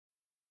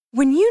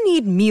When you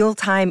need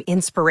mealtime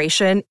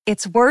inspiration,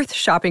 it's worth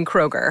shopping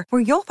Kroger,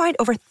 where you'll find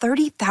over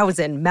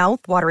 30,000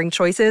 mouth-watering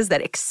choices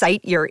that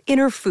excite your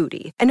inner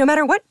foodie. And no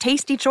matter what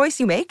tasty choice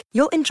you make,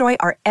 you'll enjoy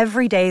our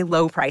everyday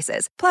low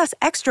prices, plus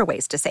extra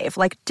ways to save,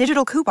 like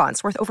digital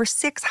coupons worth over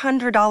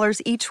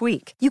 $600 each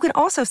week. You can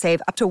also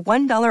save up to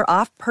 $1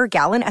 off per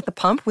gallon at the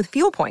pump with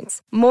fuel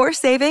points. More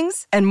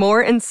savings and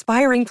more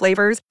inspiring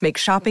flavors make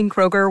shopping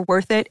Kroger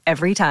worth it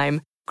every time.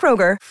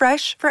 Kroger,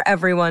 fresh for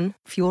everyone.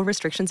 Fuel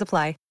restrictions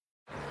apply.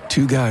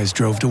 Two guys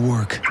drove to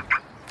work.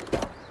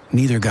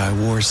 Neither guy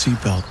wore a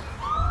seatbelt.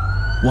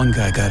 One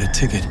guy got a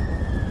ticket.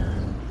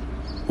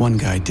 One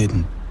guy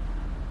didn't.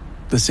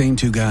 The same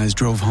two guys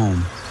drove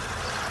home.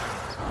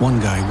 One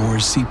guy wore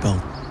his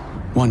seatbelt.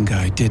 One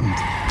guy didn't.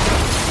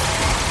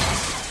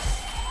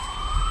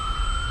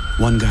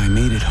 One guy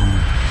made it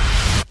home.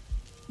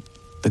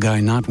 The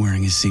guy not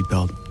wearing his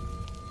seatbelt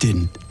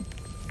didn't.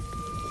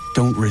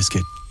 Don't risk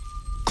it.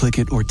 Click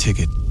it or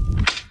ticket.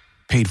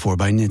 Paid for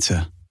by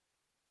NHTSA.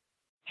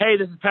 Hey,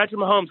 this is Patrick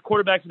Mahomes,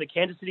 quarterback for the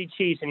Kansas City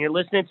Chiefs, and you're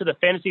listening to the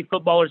Fantasy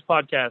Footballers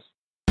Podcast.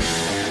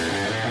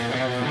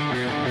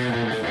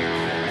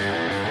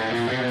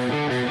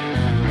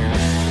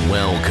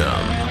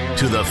 Welcome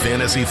to the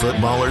Fantasy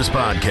Footballers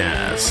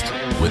Podcast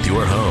with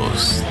your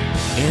hosts,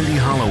 Andy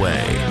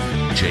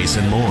Holloway,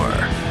 Jason Moore,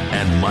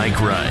 and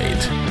Mike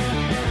Wright.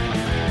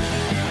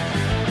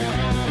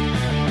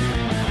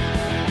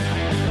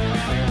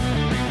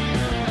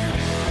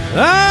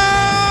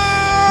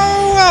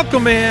 Oh,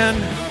 welcome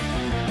in.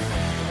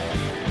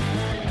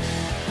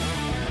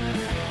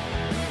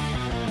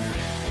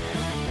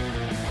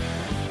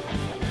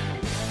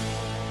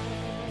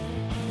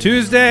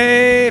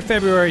 Tuesday,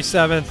 February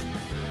 7th.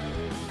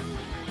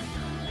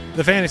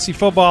 The Fantasy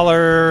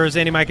Footballers,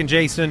 Andy, Mike, and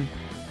Jason,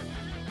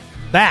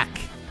 back.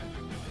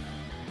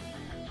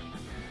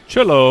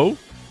 Cello.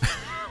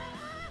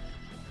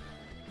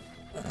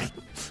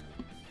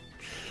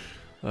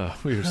 Oh,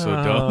 we are so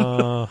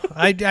dumb.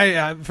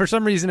 I for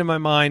some reason in my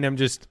mind, I'm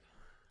just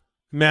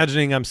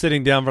imagining I'm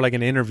sitting down for like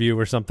an interview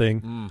or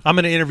something. I'm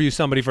going to interview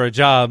somebody for a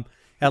job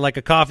at like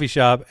a coffee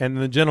shop, and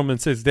the gentleman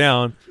sits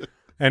down.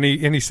 And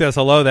he says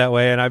hello that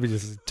way, and I would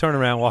just turn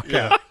around and walk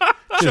out.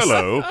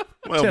 Hello.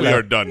 Well, Cello. we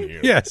are done here.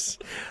 Yes.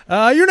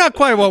 You're not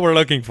quite what we're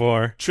looking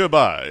for.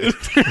 Goodbye.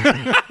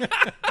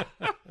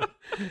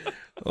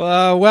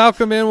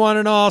 Welcome in, one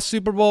and all,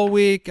 Super Bowl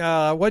week.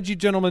 What'd you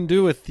gentlemen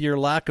do with your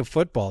lack of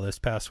football this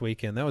past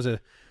weekend? That was a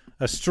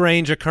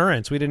strange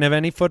occurrence. We didn't have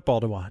any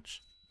football to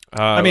watch.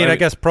 I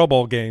guess Pro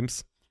Bowl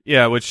games.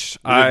 Yeah, which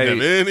We didn't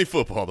have any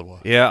football to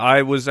watch. Yeah,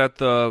 I was at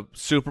the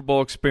Super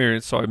Bowl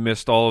experience, so I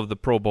missed all of the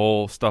Pro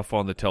Bowl stuff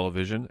on the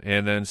television.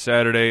 And then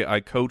Saturday,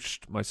 I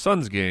coached my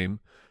son's game,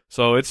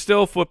 so it's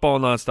still football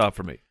nonstop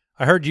for me.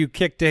 I heard you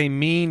kicked a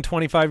mean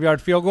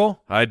 25-yard field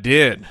goal. I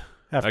did.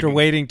 After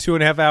waiting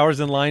 2.5 hours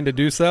in line to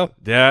do so?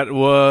 That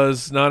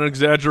was not an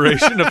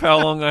exaggeration of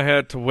how long I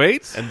had to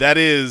wait. And that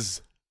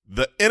is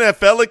the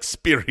NFL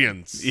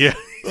experience. Yeah,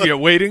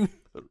 waiting.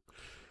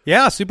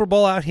 Yeah, Super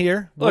Bowl out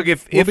here. Look,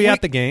 we'll be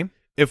at the game.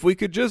 If we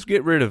could just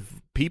get rid of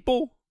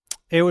people,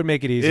 it would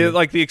make it easier.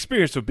 The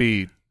experience would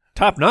be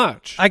top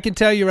notch. I can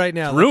tell you right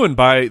now, it's ruined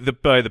by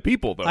the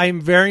people, though.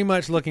 I'm very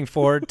much looking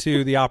forward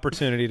to the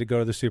opportunity to go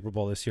to the Super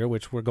Bowl this year,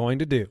 which we're going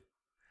to do.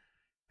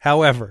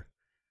 However,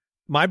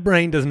 my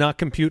brain does not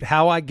compute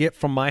how I get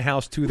from my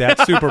house to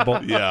that Super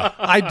Bowl. Yeah,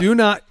 I do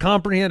not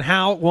comprehend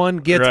how one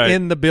gets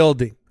in the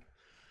building.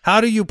 How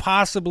do you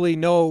possibly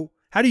know?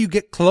 How do you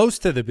get close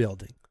to the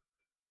building?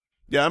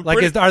 Yeah,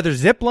 are there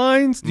zip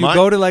lines? Do you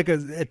go to like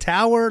a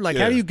tower?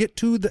 How do you get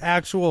to the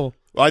actual?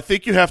 Well, I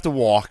think you have to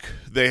walk.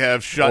 They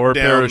have shut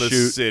down the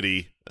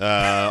city.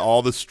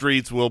 All the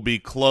streets will be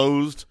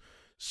closed.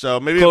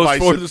 So maybe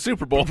closed for the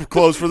Super Bowl.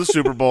 Closed for the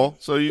Super Bowl.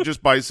 So you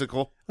just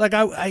bicycle. Like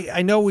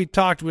I know we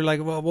talked. We're like,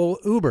 well,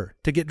 Uber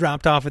to get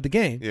dropped off at the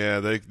game.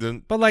 Yeah,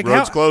 but like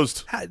road's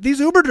closed.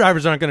 These Uber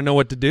drivers aren't going to know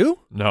what to do.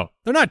 No,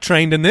 they're not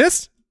trained in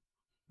this.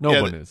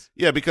 No one is.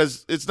 Yeah,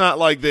 because it's not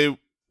like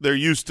they're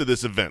used to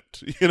this event.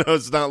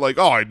 It's not like,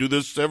 oh, I do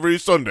this every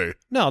Sunday.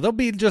 No, they'll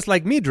be just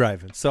like me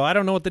driving. So I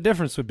don't know what the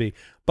difference would be.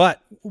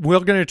 But we're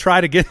going to try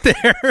to get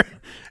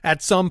there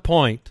at some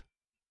point.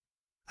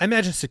 I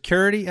imagine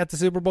security at the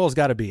Super Bowl has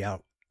got to be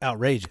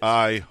outrageous.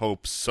 I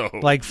hope so.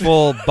 Like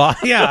full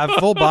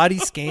body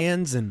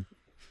scans and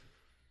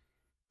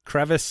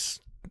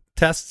crevice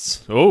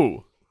tests.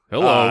 Oh,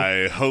 hello.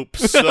 I hope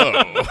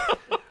so.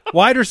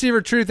 Wide Receiver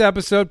Truth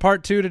episode,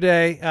 part 2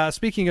 today.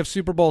 Speaking of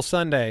Super Bowl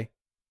Sunday.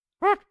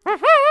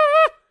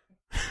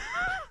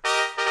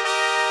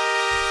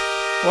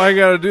 Why you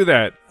got to do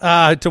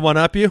that? To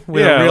one-up you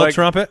with a real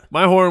trumpet?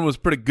 My horn was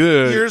pretty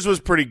good. Yours was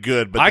pretty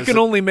good. But I can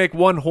only make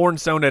one horn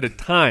sound at a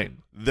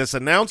time. This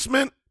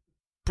announcement,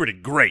 pretty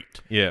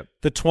great. Yeah.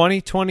 The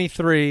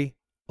 2023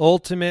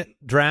 Ultimate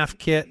Draft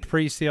Kit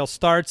pre-sale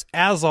starts,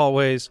 as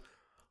always,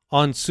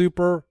 on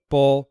Super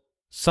Bowl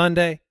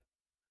Sunday.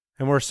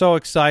 And we're so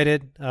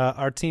excited.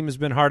 Our team has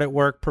been hard at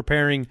work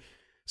preparing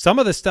some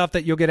of the stuff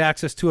that you'll get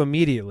access to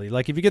immediately.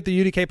 Like if you get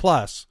the UDK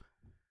Plus,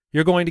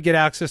 you're going to get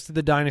access to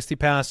the Dynasty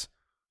Pass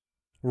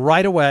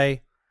right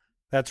away.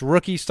 That's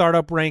rookie and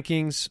startup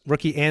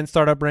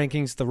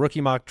rankings, the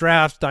rookie mock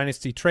drafts,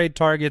 dynasty trade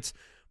targets,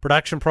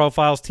 production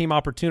profiles, team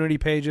opportunity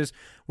pages.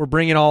 We're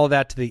bringing all of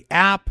that to the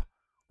app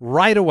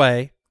right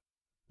away.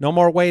 No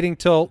more waiting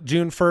till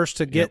June 1st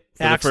to get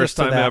access to that. First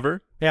time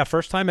ever. Yeah,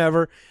 first time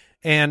ever.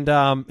 And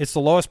it's the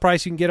lowest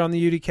price you can get on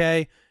the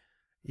UDK.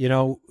 You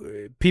know,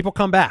 people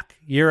come back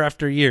year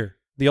after year.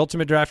 The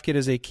Ultimate Draft Kit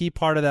is a key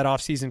part of that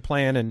offseason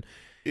plan, and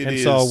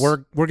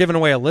so we're giving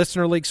away a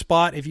listener league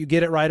spot if you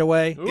get it right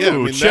away. Ooh, yeah, I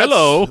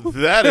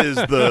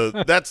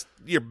mean, that's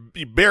you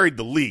buried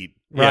the lead.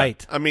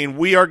 Right. Yeah. I mean,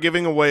 we are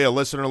giving away a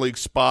listener league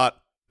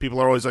spot. People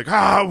are always like,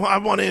 I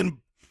want in.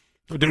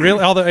 All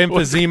the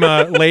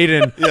emphysema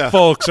laden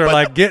folks are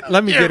like,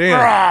 let me get in.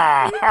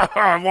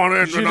 I want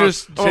in. Did you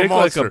just take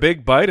like a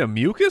big bite of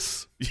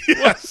mucus?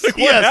 Yes, what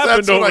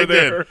happened that's over what I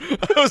there?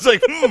 did. I was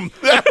like,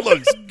 that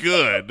looks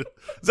good.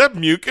 Is that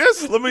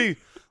mucus? Let me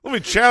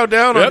chow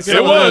down on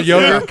some a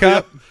yogurt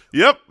cup.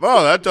 Yep.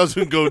 Oh, that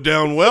doesn't go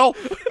down well.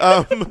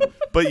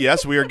 But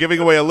yes, we are giving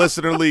away a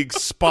listener league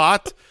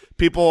spot.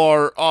 People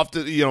are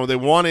often, they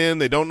want in.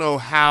 They don't know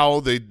how.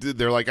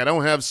 They're like, I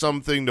don't have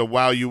something to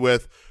wow you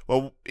with.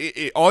 Well,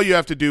 all you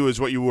have to do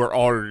is what you were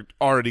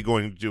already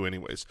going to do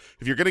anyways.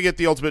 If you're going to get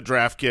the Ultimate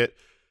Draft Kit,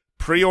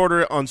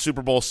 pre-order it on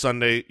Super Bowl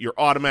Sunday. You're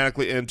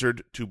automatically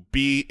entered to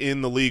be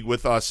in the league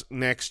with us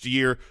next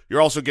year. You're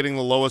also getting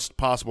the lowest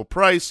possible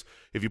price.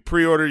 If you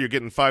pre-order, you're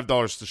getting $5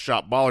 to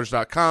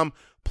shopballers.com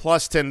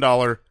plus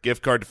 $10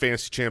 gift card to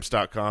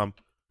fantasychamps.com.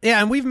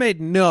 Yeah, and we've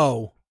made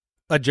no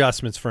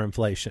adjustments for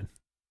inflation.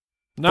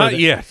 Not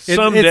yet.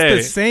 Someday.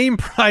 It's the same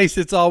price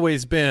it's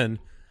always been.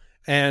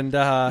 And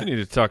we need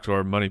to talk to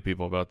our money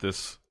people about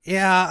this.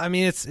 Yeah, I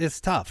mean,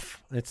 it's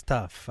tough. It's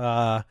tough.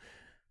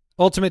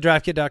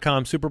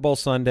 UltimateDraftKit.com, Super Bowl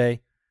Sunday.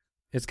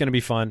 It's going to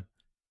be fun.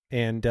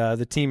 And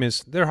the team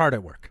they're hard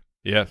at work.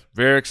 Yeah,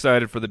 very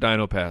excited for the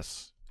Dino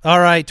Pass. All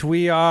right,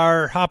 we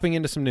are hopping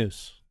into some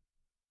news.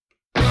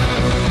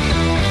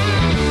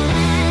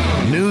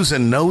 News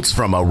and notes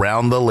from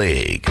around the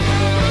league.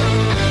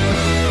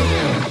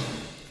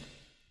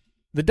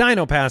 The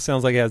Dino Pass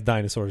sounds like it has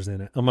dinosaurs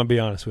in it. I'm going to be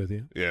honest with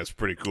you. Yeah, it's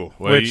pretty cool.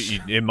 Well,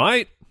 it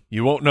might.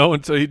 You won't know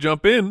until you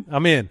jump in.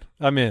 I'm in.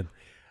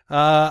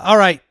 All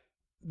right.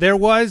 There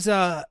was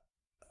a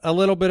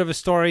little bit of a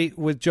story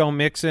with Joe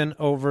Mixon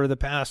over the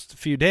past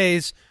few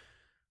days.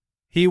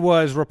 He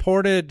was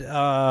reported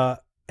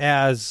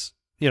as,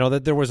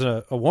 that there was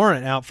a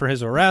warrant out for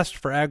his arrest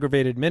for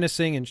aggravated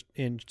menacing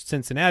in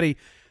Cincinnati.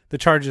 The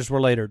charges were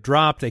later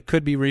dropped. They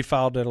could be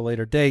refiled at a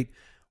later date.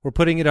 We're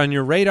putting it on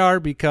your radar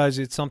because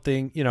it's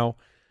something,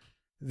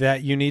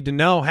 that you need to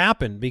know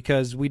happened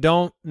because we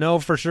don't know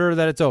for sure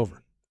that it's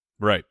over.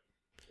 Right.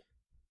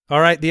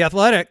 All right. The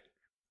Athletic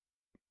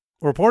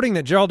reporting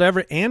that Gerald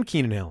Everett and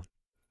Keenan Allen.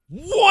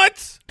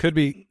 What? Could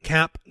be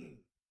cap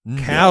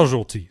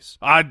casualties.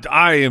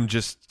 I am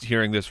just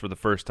hearing this for the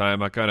first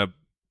time. I kind of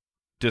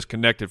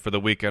disconnected for the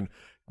weekend.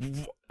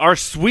 Our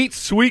sweet,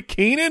 sweet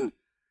Keenan?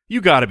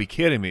 You got to be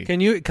kidding me.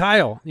 Can you,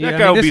 Kyle? That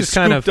guy will be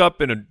scooped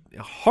up in a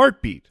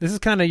heartbeat. This is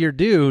kind of your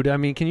dude. I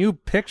mean, can you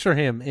picture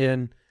him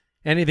in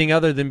anything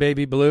other than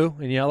baby blue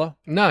and yellow?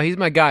 No, he's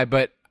my guy,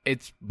 but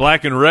it's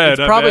black and red.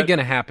 It's probably going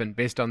to happen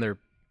based on their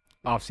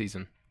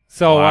offseason.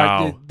 So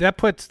wow. That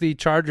puts the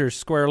Chargers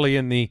squarely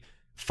in the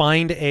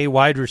find a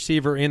wide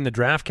receiver in the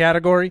draft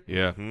category.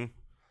 Yeah. Mm-hmm.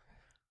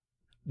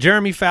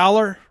 Jeremy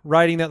Fowler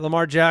writing that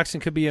Lamar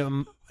Jackson could be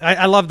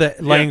I love the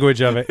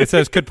language of it. It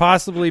says could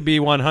possibly be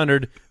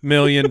 $100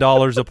 million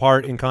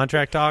apart in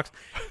contract talks.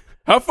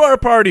 How far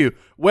apart are you?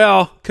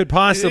 Well, could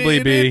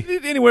possibly be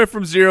anywhere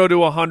from 0 to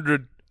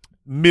 100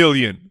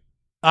 million.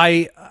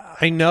 I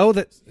know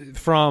that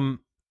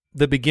from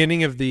the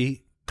beginning of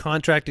the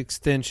contract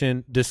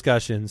extension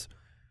discussions,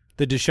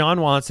 the Deshaun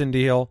Watson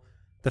deal,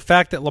 the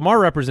fact that Lamar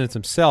represents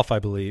himself, I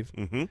believe,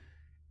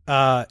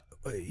 the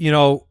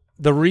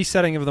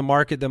resetting of the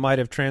market that might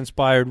have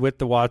transpired with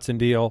the Watson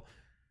deal,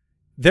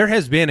 there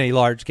has been a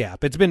large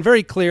gap. It's been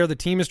very clear. The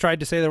team has tried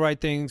to say the right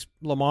things.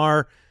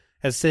 Lamar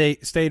has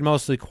stayed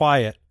mostly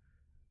quiet.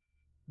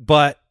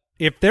 But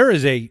if there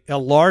is a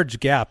large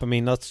gap, I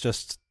mean, let's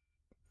just,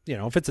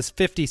 if it's a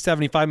 $50,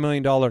 $75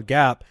 million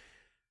gap,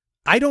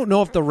 I don't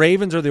know if the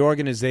Ravens are the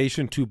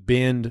organization to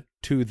bend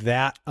to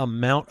that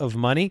amount of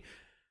money.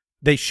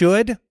 They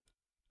should,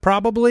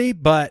 probably,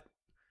 but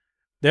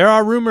there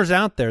are rumors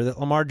out there that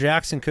Lamar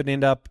Jackson could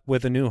end up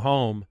with a new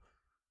home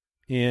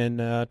in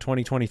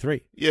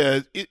 2023.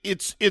 Yeah,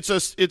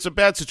 it's a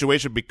bad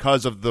situation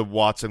because of the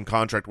Watson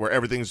contract where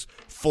everything's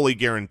fully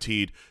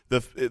guaranteed.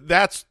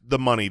 That's the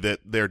money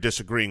that they're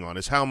disagreeing on,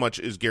 is how much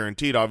is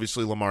guaranteed.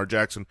 Obviously, Lamar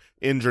Jackson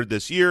injured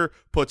this year,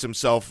 puts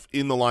himself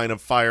in the line of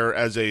fire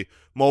as a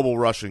mobile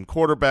rushing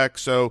quarterback.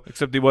 So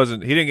except he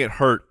didn't get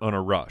hurt on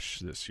a rush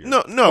this year.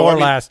 No,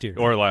 last year.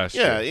 Or last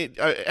year.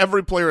 Yeah,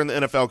 every player in the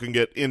NFL can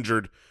get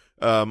injured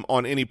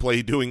on any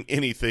play doing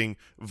anything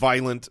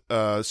violent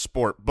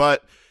sport.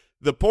 But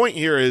the point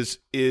here is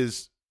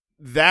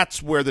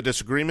that's where the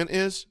disagreement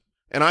is,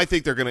 and I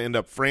think they're going to end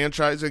up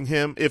franchising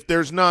him. If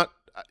there's not,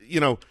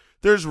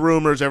 there's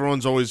rumors.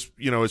 Everyone's always,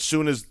 as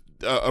soon as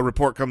a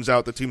report comes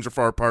out that teams are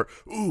far apart,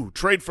 ooh,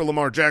 trade for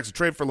Lamar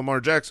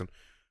Jackson.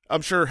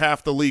 I'm sure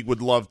half the league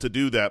would love to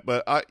do that,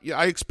 but I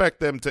expect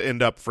them to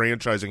end up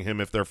franchising him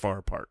if they're far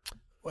apart.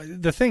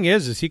 The thing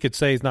is he could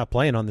say he's not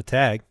playing on the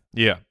tag.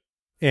 Yeah.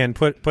 And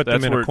put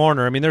them in a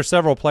corner. I mean, there's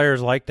several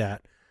players like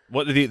that.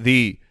 What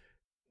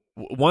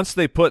once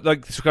they put,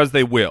 like, because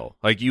they will,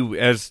 like,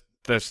 this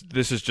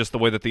is just the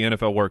way that the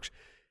NFL works.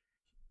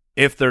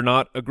 If they're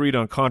not agreed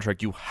on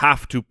contract, you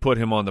have to put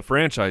him on the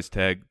franchise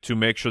tag to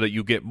make sure that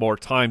you get more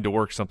time to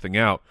work something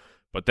out.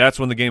 But that's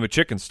when the game of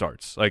chicken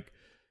starts. Like,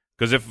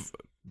 because if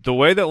the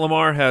way that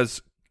Lamar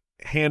has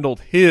handled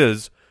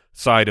his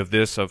side of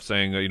this, of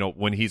saying,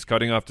 when he's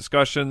cutting off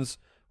discussions,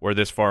 we're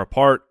this far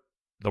apart,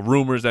 the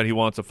rumors that he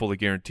wants a fully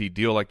guaranteed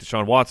deal like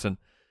Deshaun Watson,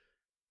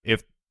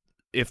 if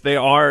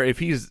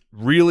he's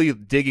really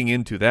digging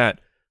into that,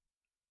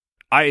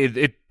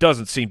 it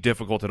doesn't seem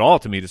difficult at all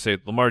to me to say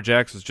Lamar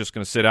Jackson's just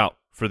going to sit out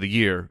for the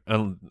year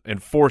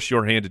and force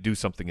your hand to do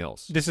something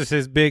else. This is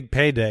his big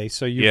payday,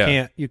 so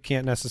you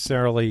can't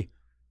necessarily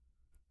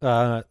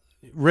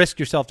risk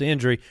yourself to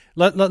injury.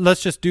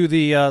 Let's just do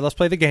let's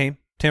play the game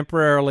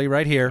temporarily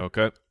right here.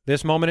 Okay.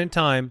 This moment in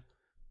time,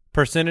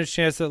 percentage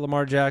chance that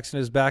Lamar Jackson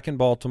is back in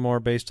Baltimore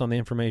based on the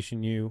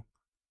information you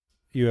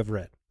have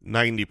read.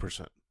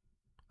 90%.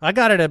 I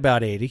got it at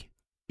about 80.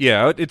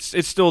 Yeah,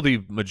 it's still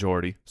the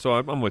majority. So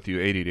I'm with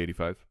you, 80 to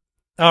 85.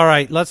 All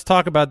right, let's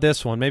talk about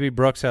this one. Maybe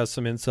Brooks has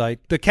some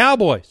insight. The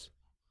Cowboys.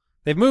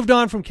 They've moved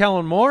on from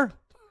Kellen Moore,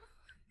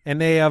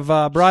 and they have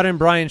brought in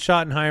Brian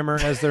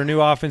Schottenheimer as their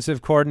new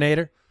offensive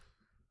coordinator.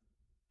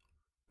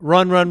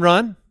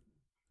 Run.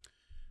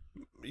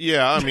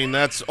 Yeah, I mean,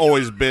 that's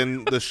always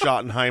been the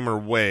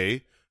Schottenheimer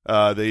way.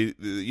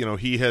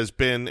 He has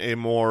been a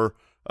more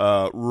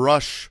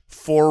rush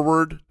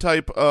forward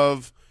type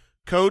of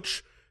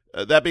coach.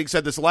 That being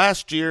said, this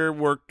last year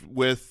worked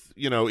with,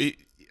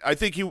 I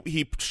think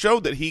he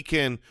showed that he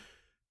can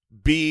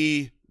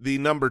be the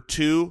number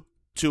 2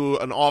 to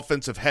an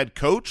offensive head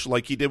coach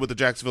like he did with the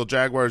Jacksonville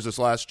Jaguars this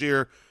last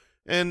year.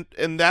 And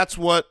that's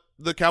what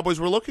the Cowboys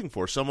were looking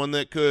for, someone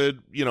that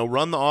could,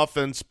 run the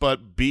offense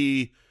but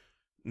be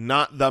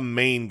not the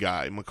main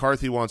guy.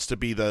 McCarthy wants to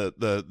be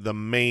the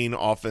main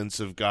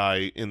offensive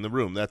guy in the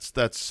room.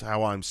 That's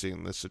how I'm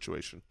seeing this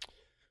situation.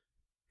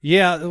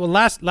 Yeah, well,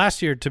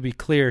 last year, to be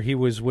clear, he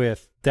was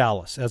with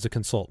Dallas as a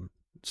consultant.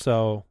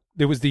 So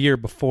it was the year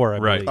before, I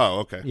believe. Oh,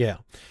 okay. Yeah.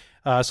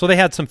 So they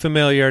had some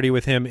familiarity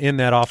with him in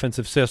that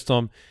offensive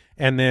system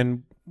and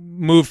then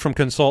moved from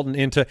consultant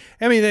into –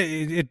 I mean,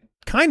 it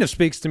kind of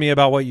speaks to me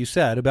about what you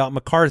said about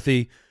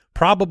McCarthy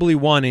probably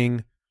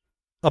wanting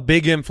a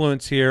big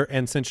influence here,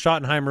 and since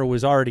Schottenheimer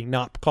was already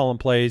not calling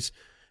plays,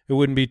 it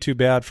wouldn't be too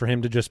bad for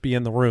him to just be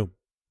in the room.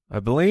 I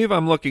believe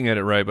I'm looking at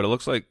it right, but it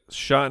looks like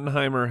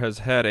Schottenheimer has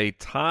had a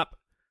top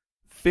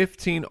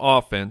 15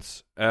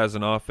 offense as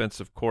an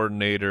offensive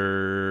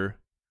coordinator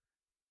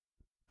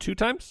 2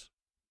 times?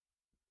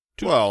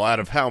 Well, out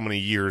of how many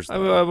years?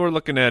 We're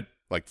looking at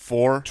like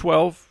 4?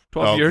 12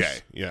 years. Okay,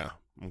 yeah.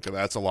 Okay,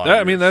 that's a lot.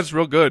 I mean, that's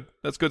real good.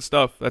 That's good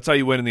stuff. That's how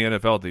you win in the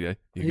NFL, DA.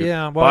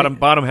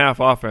 Bottom half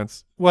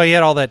offense. Well, he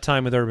had all that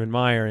time with Urban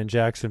Meyer in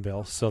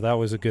Jacksonville, so that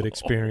was a good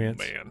experience.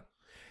 Oh, man.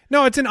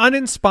 No, it's an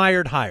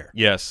uninspired hire.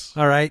 Yes.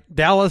 All right.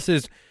 Dallas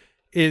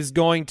is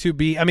going to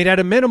be. I mean, at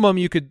a minimum,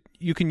 you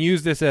can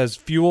use this as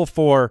fuel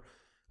for.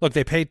 Look,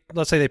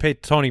 let's say they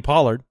paid Tony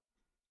Pollard.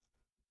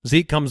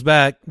 Zeke comes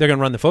back. They're going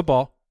to run the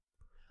football.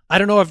 I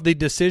don't know if the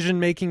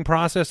decision-making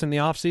process in the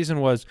offseason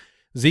was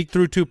Zeke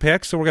threw 2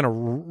 picks, so we're going to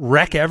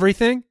wreck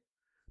everything.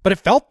 But it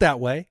felt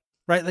that way,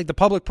 right? Like the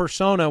public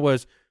persona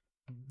was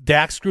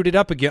Dak screwed it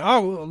up again.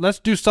 Oh, let's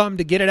do something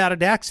to get it out of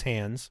Dak's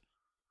hands.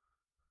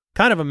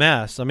 Kind of a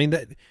mess. I mean,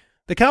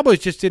 the Cowboys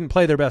just didn't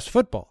play their best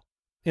football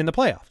in the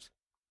playoffs.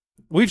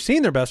 We've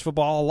seen their best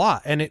football a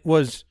lot, and it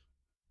was,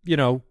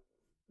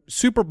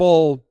 Super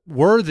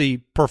Bowl-worthy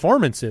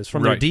performances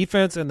from their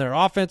defense and their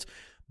offense.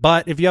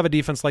 But if you have a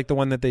defense like the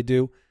one that they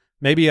do,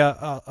 maybe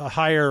a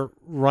higher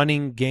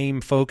running game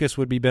focus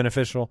would be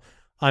beneficial.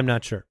 I'm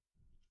not sure.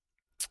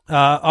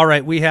 All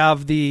right, we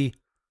have the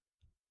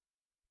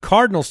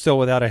Cardinals still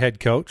without a head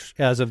coach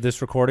as of this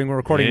recording. We're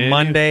recording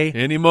Monday.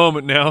 Any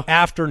moment now.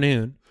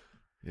 Afternoon.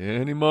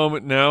 Any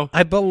moment now.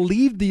 I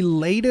believe the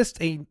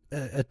latest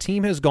a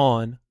team has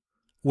gone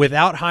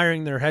without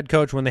hiring their head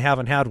coach when they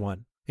haven't had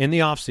one in the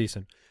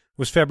offseason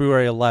was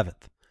February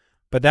 11th.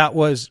 But that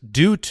was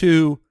due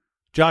to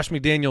Josh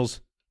McDaniels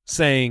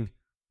saying,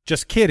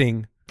 just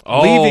kidding,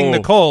 leaving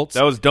the Colts.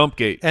 That was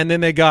Dumpgate. And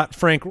then they got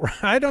Frank.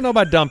 I don't know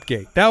about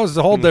Dumpgate. That was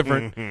a whole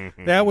different.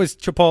 That was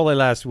Chipotle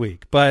last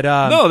week. But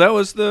no, that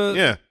was the.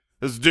 Yeah.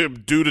 It was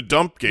due to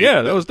Dumpgate.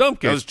 Yeah, that was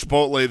Dumpgate. That was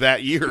Chipotle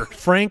that year.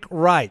 Frank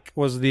Reich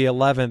was the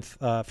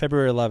 11th.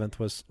 February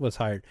 11th was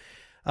hired.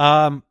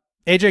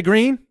 AJ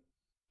Green.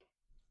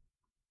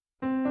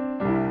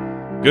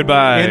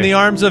 Goodbye. In the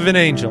arms of an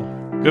angel.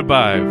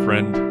 Goodbye,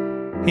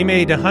 friend. He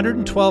made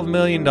 $112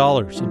 million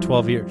in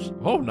 12 years.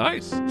 Oh,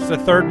 nice. It's the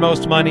third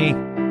most money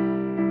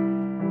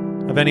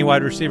of any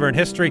wide receiver in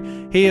history.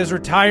 He is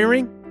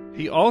retiring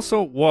He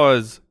also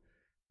was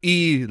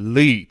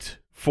elite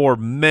for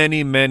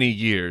many, many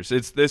years.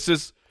 This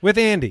is with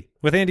Andy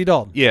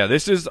Dalton. Yeah,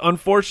 this is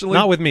unfortunately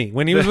not with me.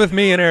 When he was with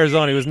me in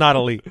Arizona, he was not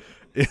elite.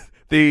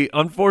 The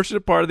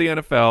unfortunate part of the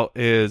NFL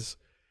is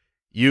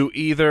you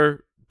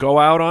either go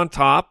out on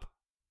top,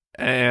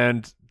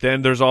 and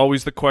then there's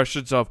always the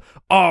questions of,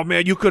 oh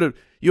man,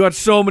 you had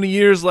so many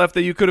years left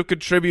that you could have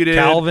contributed.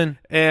 Calvin.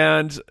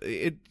 And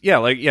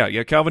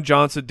Calvin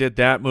Johnson did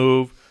that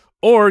move.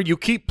 Or you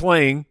keep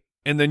playing,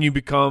 and then you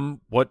become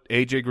what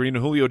A.J. Green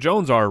and Julio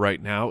Jones are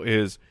right now,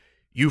 is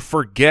you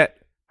forget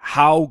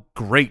how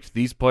great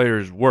these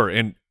players were.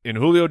 And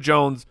Julio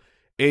Jones,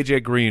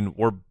 A.J. Green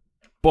were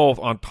both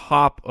on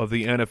top of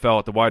the NFL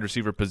at the wide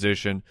receiver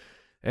position.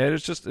 And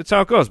it's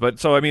how it goes. But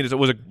so, I mean, it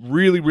was a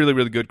really, really,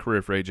 really good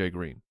career for A.J.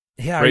 Green.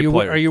 Yeah,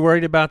 are you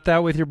worried about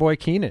that with your boy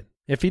Keenan?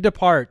 If he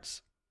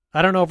departs,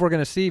 I don't know if we're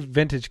going to see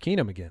vintage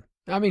Keenum again.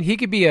 I mean, he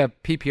could be a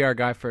PPR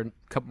guy for a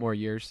couple more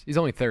years. He's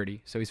only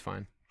 30, so he's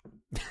fine.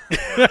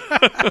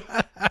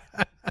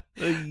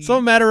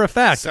 So matter of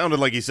fact. Sounded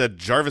like he said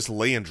Jarvis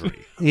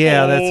Landry.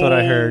 Yeah, that's what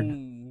I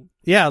heard.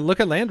 Yeah, look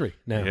at Landry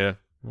now. Yeah.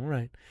 All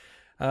right.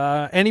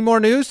 Any more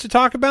news to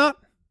talk about?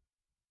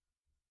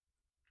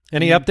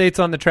 Any updates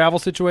on the travel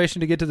situation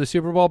to get to the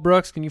Super Bowl,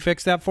 Brooks? Can you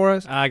fix that for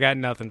us? I got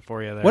nothing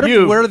for you there. What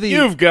if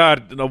you've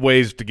got a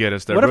ways to get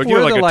us there. What if you're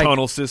we're like the, a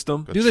tunnel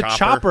system? Do the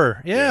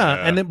chopper.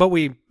 Yeah. And then, but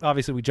we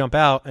jump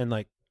out and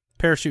like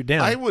parachute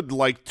down. I would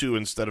like to,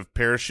 instead of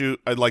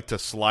parachute, I'd like to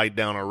slide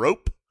down a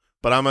rope,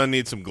 but I'm going to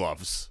need some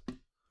gloves.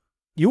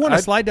 You want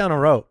to slide down a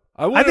rope?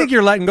 I think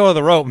you're letting go of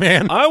the rope,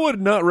 man. I would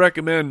not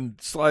recommend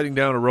sliding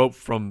down a rope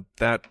from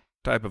that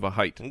type of a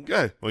height.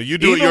 Okay. Well, you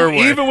do it your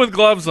way. Even with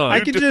gloves on.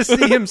 I could just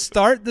see him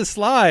start the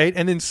slide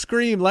and then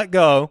scream, let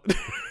go,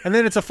 and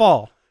then it's a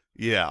fall.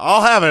 Yeah,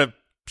 I'll have a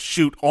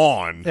shoot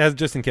on.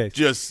 Just in case.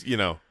 Just,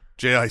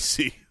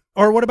 JIC.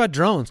 Or what about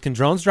drones? Can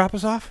drones drop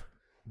us off?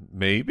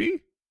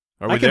 Maybe.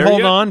 I can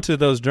hold on to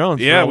those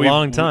drones for a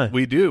long time.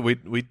 We do.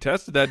 We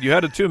tested that. You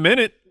had a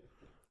 2-minute.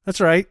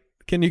 That's right.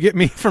 Can you get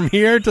me from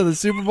here to the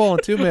Super Bowl in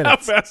 2 minutes? How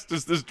fast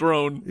is this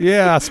drone?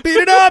 Yeah, speed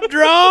it up,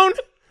 drone.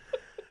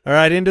 All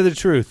right, into the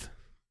truth.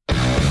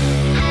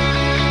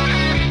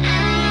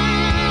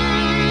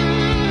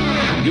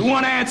 You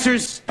want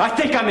answers? I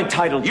think I'm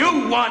entitled.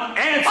 You want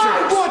answers?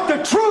 I want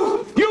the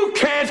truth! You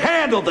can't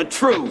handle the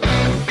truth!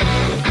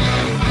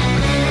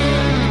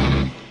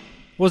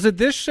 Was it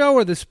this show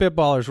or the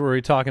Spitballers where we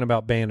were talking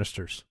about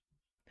banisters?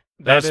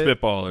 That's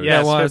Spitballers.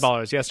 Yeah, that was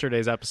Spitballers,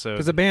 yesterday's episode.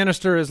 Because a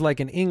banister is like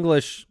an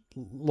English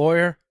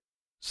lawyer.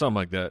 Something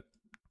like that.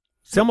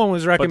 Someone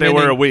was recommending. But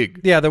they wear a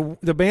wig. Yeah,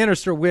 the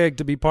banister wig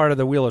to be part of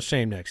the Wheel of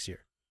Shame next year.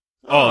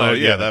 Oh,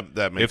 yeah,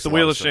 that makes If the a lot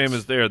Wheel of of Shame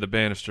sense. is there, the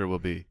banister will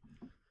be.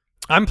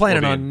 I'm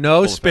planning on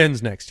no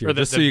spins next year. Or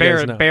the just so you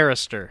guys know.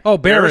 barrister. Oh,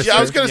 barrister. Yeah,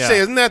 I was going to say,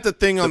 isn't that the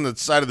thing on the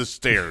side of the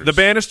stairs? The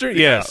banister?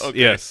 Yes. Okay.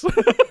 Yes.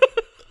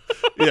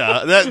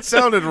 Yeah, that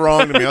sounded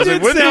wrong to me. I was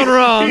like,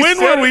 wrong. When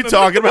were we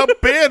talking about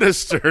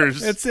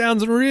banisters? It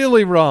sounds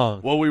really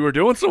wrong. Well, we were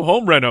doing some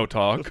home reno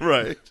talk.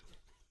 Right.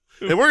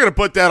 And we're going to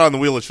put that on the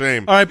Wheel of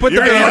Shame. All right, you're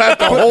going to have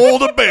to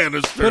hold a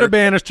banister. Put a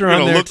banister you're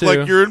on gonna there, look too.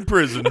 like you're in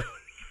prison.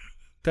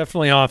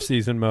 Definitely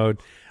off-season mode.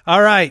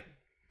 All right,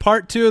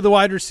 part 2 of the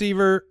wide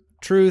receiver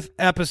truth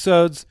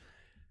episodes.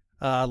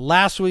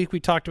 Last week we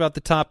talked about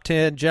the top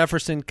 10,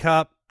 Jefferson,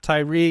 Kupp,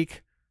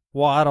 Tyreek,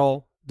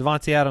 Waddle,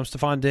 Devontae Adams,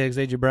 Stephon Diggs,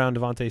 A.J. Brown,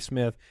 Devontae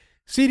Smith,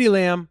 CeeDee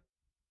Lamb,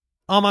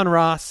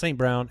 Amon-Ra, St.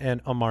 Brown, and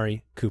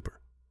Amari Cooper.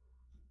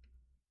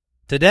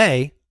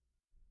 Today,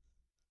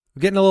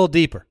 we're getting a little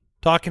deeper,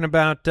 talking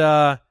about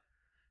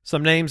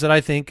some names that I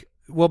think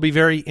will be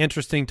very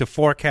interesting to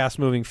forecast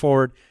moving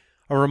forward.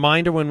 A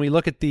reminder, when we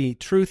look at the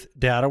truth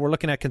data, we're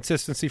looking at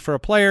consistency for a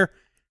player.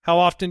 How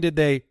often did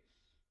they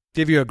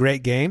give you a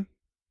great game,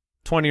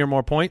 20 or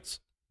more points,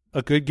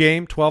 a good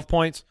game, 12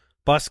 points,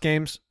 bust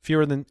games,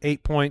 fewer than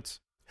 8 points.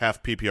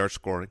 Half PPR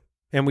scoring.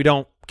 And we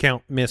don't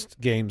count missed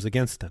games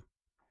against them.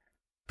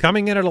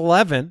 Coming in at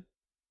 11,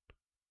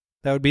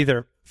 that would be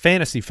their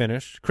fantasy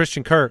finish,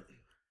 Christian Kirk.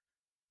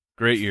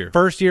 Great year.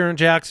 First year in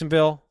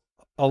Jacksonville,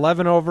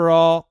 11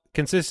 overall.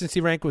 Consistency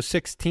rank was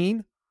 16.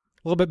 A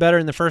little bit better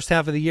in the first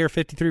half of the year,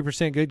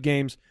 53% good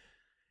games.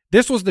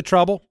 This was the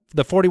trouble,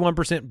 the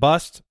 41%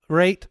 bust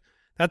rate.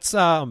 That's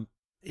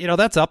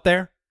that's up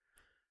there.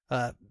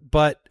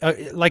 But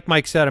like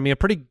Mike said, I mean, a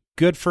pretty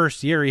good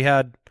first year. He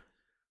had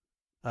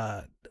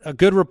a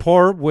good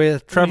rapport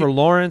with Trevor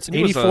Lawrence,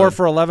 84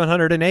 for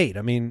 1,108.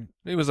 I mean,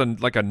 he was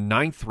like a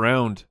 9th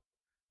round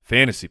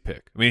fantasy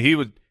pick. I mean,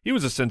 he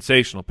was a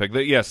sensational pick.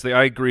 Yes,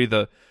 I agree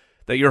that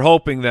you're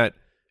hoping that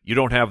you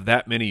don't have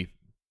that many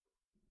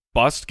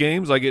bust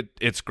games. Like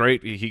it's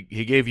great.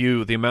 He gave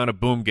you the amount of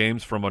boom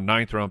games from a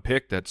 9th round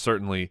pick that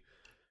certainly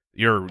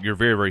you're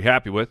very, very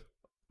happy with.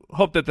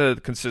 Hope that the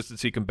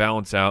consistency can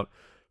balance out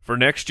for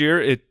next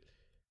year.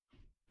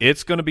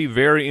 It's going to be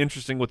very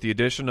interesting with the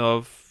addition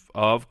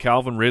of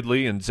Calvin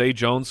Ridley, and Zay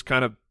Jones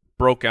kind of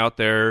broke out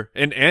there,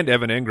 and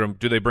Evan Engram.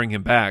 Do they bring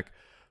him back?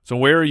 So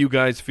where are you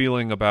guys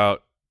feeling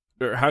about,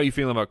 or how are you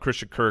feeling about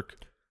Christian Kirk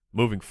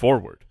moving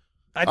forward?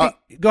 I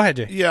think. Go ahead,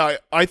 Jay. Yeah,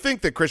 I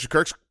think that Christian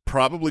Kirk's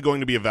probably going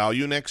to be a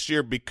value next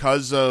year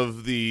because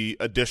of the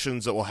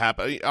additions that will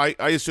happen. I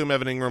assume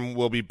Evan Ingram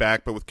will be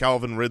back, but with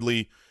Calvin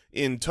Ridley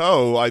in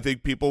tow, I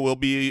think people will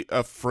be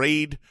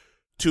afraid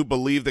to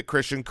believe that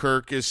Christian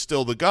Kirk is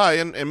still the guy,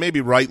 and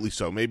maybe rightly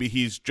so. Maybe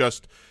he's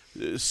just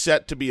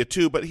set to be a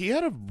 2, but he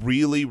had a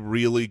really,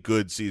 really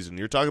good season.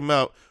 You're talking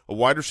about a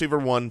wide receiver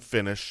 1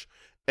 finish,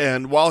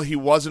 and while he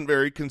wasn't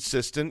very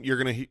consistent, you're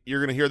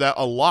gonna hear that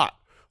a lot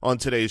on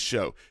today's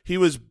show. He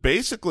was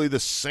basically the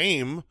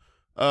same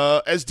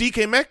as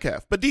DK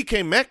Metcalf, but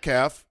DK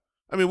Metcalf,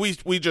 I mean,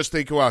 we just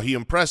think, wow, he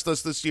impressed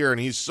us this year, and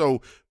he's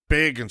so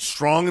big and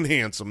strong and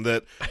handsome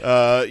that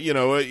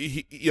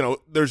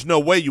there's no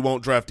way you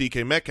won't draft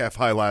DK Metcalf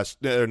high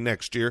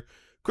next year.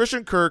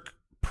 Christian Kirk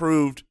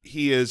proved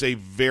he is a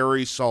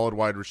very solid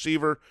wide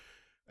receiver.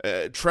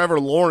 Trevor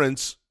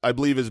Lawrence, I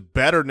believe, is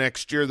better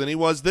next year than he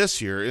was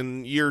this year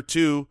in year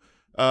 2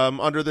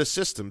 under this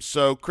system.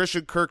 So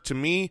Christian Kirk, to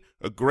me,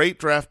 a great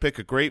draft pick,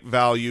 a great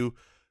value,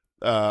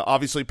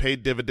 obviously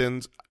paid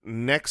dividends.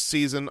 Next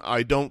season,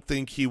 I don't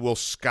think he will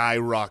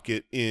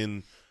skyrocket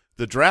in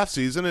the draft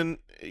season, and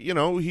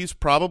he's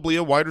probably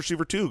a wide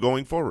receiver 2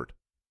 going forward.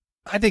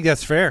 I think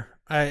that's fair.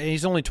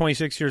 He's only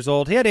 26 years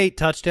old. He had 8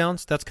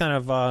 touchdowns. That's kind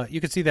of you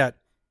could see that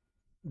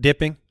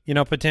dipping,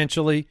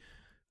 potentially.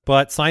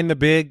 But signed the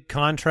big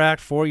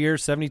contract, 4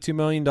 years, $72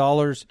 million,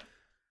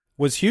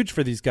 was huge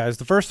for these guys.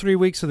 The first 3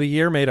 weeks of the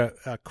year made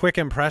a quick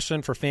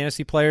impression for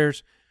fantasy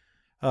players.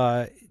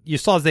 You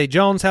saw Zay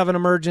Jones have an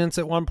emergence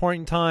at one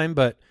point in time,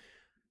 but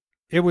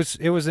it was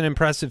an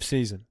impressive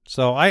season.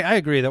 So I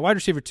agree that wide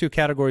receiver 2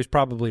 category is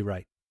probably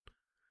right.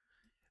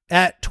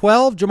 At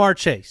 12, Jamar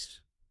Chase.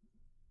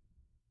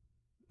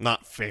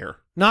 Not fair.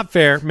 Not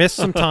fair. Missed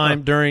some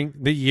time during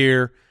the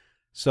year.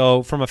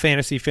 So from a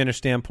fantasy finish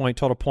standpoint,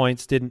 total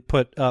points didn't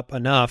put up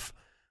enough,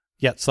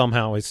 yet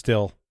somehow is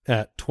still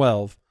at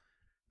 12.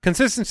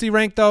 Consistency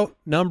rank, though,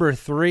 number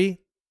 3.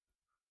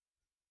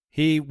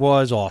 He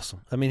was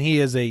awesome. I mean, he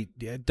is a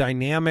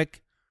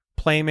dynamic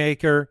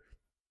playmaker,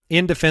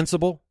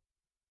 indefensible.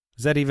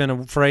 Is that even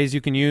a phrase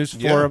you can use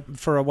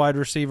for a wide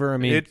receiver? I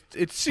mean,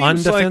 it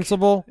seems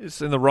undefensible. Like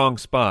it's in the wrong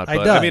spot. But,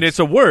 It does. I mean, it's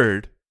a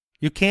word.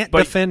 You can't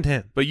defend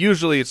him. But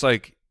usually it's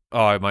like,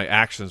 oh, my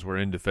actions were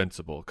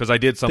indefensible because I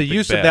did something The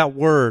use bad. of that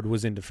word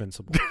was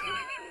indefensible.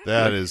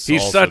 That is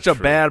He's also such a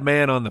true. bad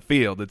man on the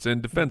field. It's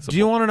indefensible. Do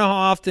you want to know how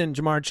often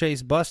Jamar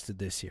Chase busted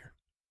this year?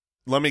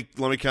 Let me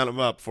count them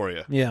up for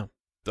you. Yeah.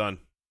 Done.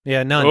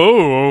 Yeah, none.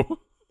 Oh.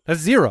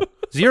 That's 0.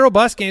 0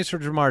 bust games for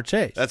Jamar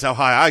Chase. That's how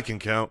high I can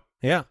count.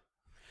 Yeah.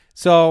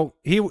 So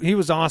he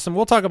was awesome.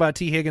 We'll talk about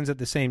T. Higgins at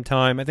the same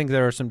time. I think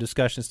there are some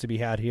discussions to be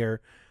had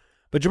here.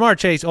 But Jamar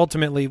Chase,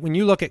 ultimately, when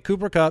you look at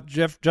Cooper Kupp,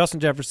 Justin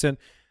Jefferson,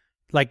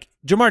 like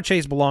Jamar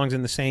Chase belongs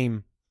in the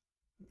same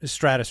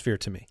stratosphere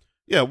to me.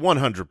 Yeah,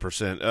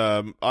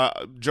 100%.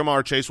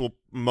 Jamar Chase will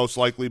most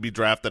likely be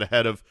drafted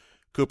ahead of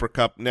Cooper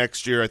Kupp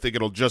next year. I think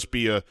it'll just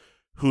be a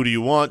who do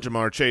you want,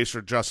 Jamar Chase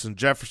or Justin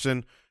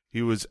Jefferson.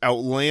 He was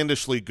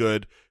outlandishly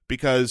good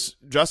because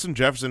Justin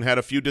Jefferson had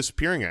a few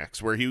disappearing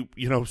acts where he,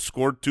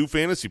 scored 2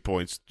 fantasy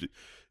points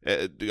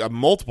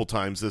multiple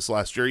times this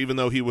last year, even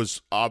though he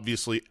was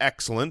obviously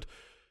excellent.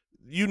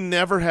 You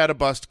never had a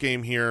bust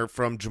game here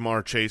from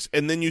Jamar Chase,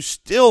 and then you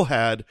still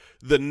had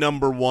the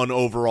number 1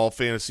 overall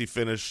fantasy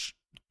finish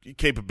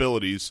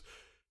capabilities.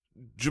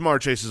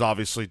 Jamar Chase is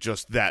obviously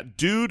just that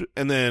dude.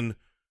 And then,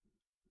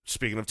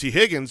 speaking of T.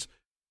 Higgins,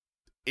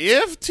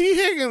 if T.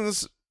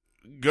 Higgins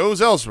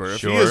goes elsewhere,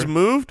 if he is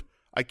moved,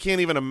 I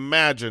can't even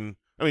imagine.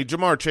 I mean,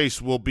 Jamar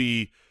Chase will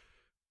be,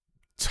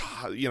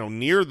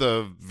 near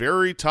the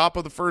very top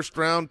of the first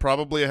round,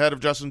 probably ahead of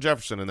Justin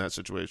Jefferson in that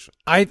situation.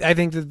 I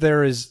think that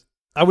there is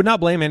 – I would not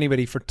blame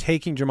anybody for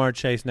taking Jamar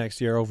Chase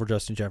next year over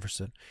Justin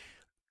Jefferson,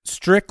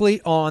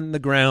 strictly on the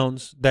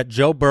grounds that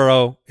Joe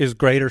Burrow is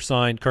greater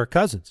signed Kirk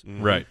Cousins.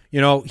 Mm-hmm. Right.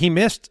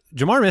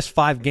 Jamar missed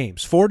 5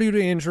 games, 4 due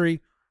to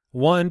injury,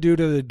 1 due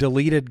to the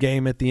deleted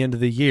game at the end of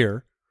the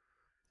year.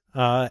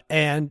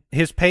 And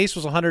his pace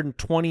was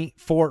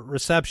 124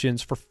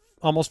 receptions for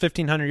almost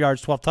 1,500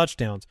 yards, 12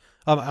 touchdowns,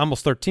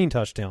 almost 13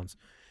 touchdowns.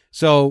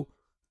 So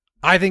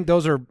I think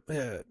those are,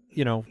 I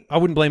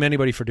wouldn't blame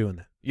anybody for doing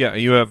that. Yeah,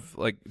 you have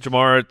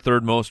Jamar at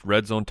 3rd most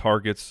red zone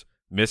targets,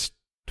 missed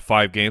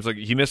 5 games.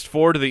 He missed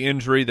 4 to the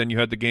injury, then you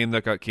had the game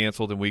that got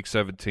canceled in week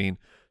 17.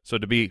 So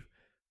to be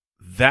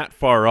that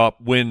far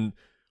up when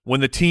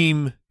the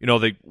team,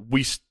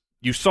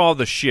 you saw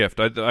the shift.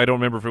 I don't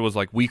remember if it was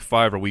week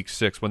 5 or week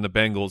 6 when the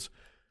Bengals,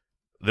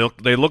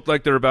 they looked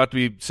like they're about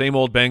to be same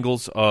old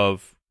Bengals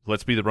of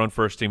let's be the run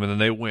first team, and then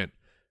they went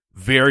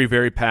very,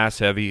 very pass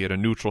heavy at a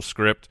neutral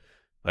script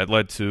that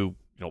led to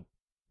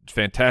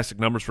fantastic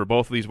numbers for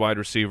both of these wide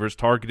receivers,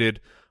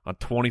 targeted on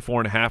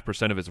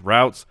 24.5% of his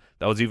routes.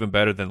 That was even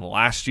better than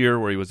last year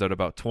where he was at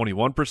about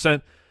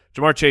 21%.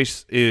 Jamar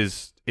Chase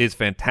is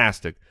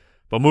fantastic.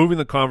 But moving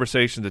the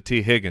conversation to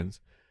T.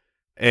 Higgins,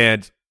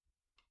 and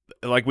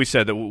like we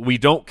said, that we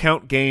don't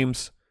count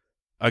games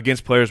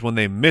against players when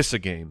they miss a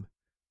game.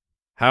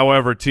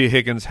 However, T.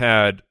 Higgins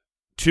had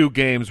 2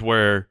 games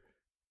where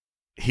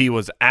he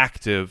was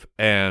active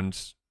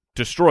and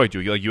destroyed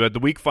you. Like, you had the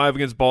week 5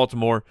 against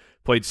Baltimore,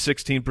 played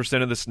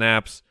 16% of the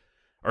snaps,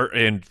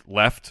 and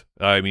left.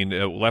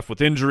 Left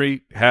with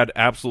injury, had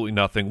absolutely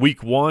nothing.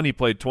 Week 1, he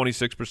played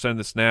 26% of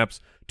the snaps,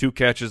 2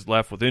 catches,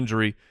 left with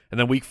injury, and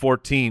then week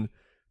 14,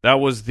 that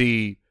was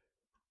the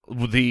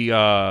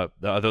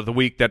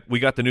week that we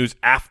got the news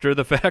after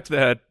the fact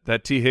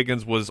that T.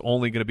 Higgins was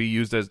only going to be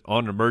used as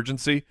on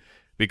emergency,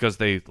 because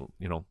they,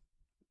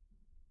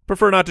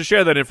 prefer not to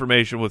share that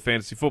information with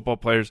fantasy football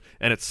players,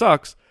 and it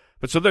sucks.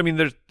 But so,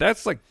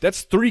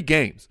 that's 3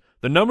 games.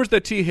 The numbers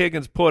that T.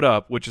 Higgins put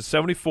up, which is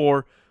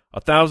 74,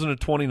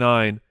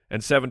 1,029,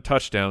 and 7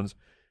 touchdowns,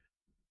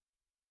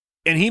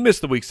 and he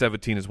missed the week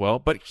 17 as well,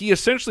 but he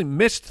essentially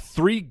missed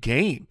 3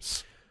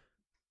 games.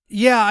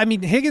 Yeah, I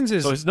mean,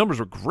 so his numbers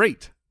were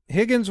great.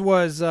 Higgins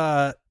was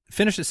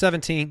finished at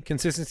 17,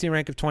 consistency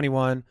rank of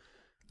 21.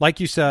 Like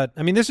you said,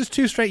 I mean, this is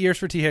 2 straight years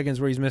for T.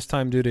 Higgins where he's missed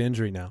time due to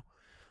injury now.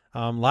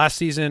 Last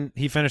season,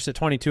 he finished at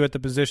 22 at the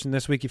position.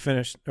 This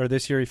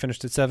year he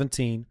finished at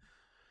 17.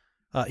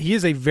 He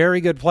is a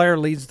very good player,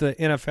 leads the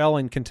NFL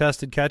in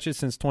contested catches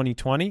since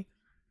 2020.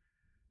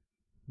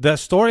 The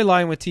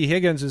storyline with T.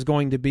 Higgins is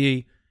going to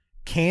be,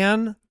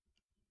 can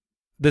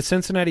the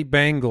Cincinnati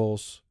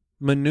Bengals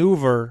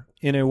maneuver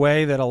in a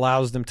way that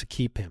allows them to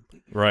keep him?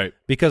 Right.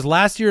 Because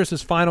last year is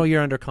his final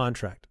year under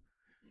contract.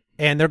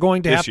 And they're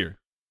going to this year.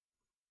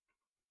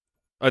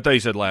 I thought you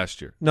said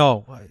last year.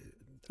 No.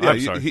 Yeah, I'm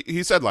sorry.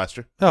 He said last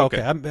year. Oh,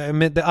 okay. I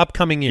meant the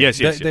upcoming year.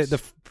 Yes.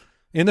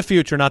 In the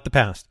future, not the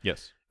past.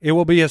 Yes. It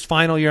will be his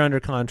final year under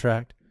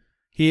contract.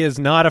 He is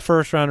not a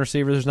first-round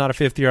receiver. There's not a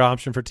 5th-year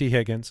option for T.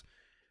 Higgins.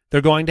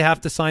 They're going to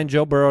have to sign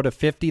Joe Burrow to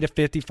 $50 to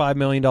 $55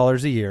 million a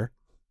year.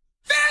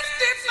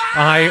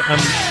 55!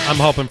 I'm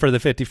hoping for the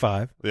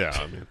 55. Yeah,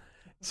 I mean.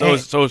 So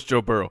is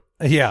Joe Burrow.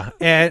 Yeah,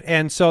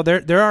 and so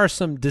there are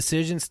some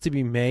decisions to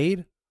be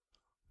made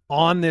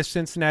on this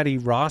Cincinnati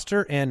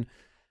roster, and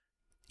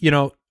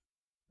the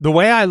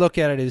way I look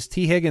at it is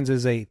T. Higgins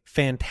is a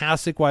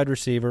fantastic wide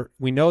receiver.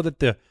 We know that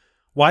the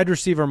wide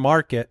receiver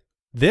market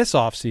this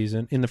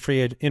offseason in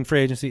free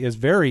agency is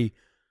very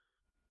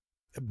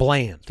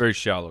bland. It's very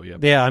shallow, yeah.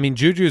 Yeah, I mean,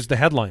 Juju's the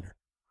headliner,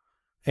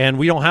 and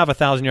we don't have a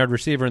 1,000-yard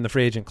receiver in the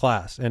free agent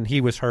class, and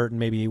he was hurt, and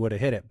maybe he would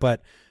have hit it,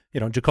 but.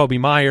 Jacoby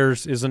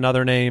Myers is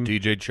another name.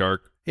 DJ Chark.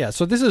 Yeah,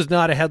 so this is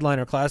not a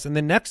headliner class. And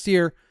then next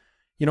year,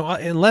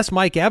 unless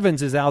Mike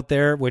Evans is out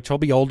there, which he'll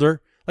be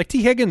older, like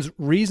T. Higgins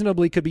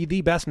reasonably could be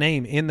the best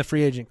name in the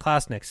free agent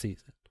class next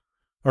season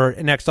or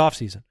next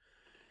offseason.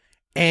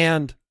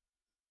 And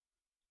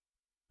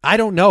I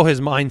don't know his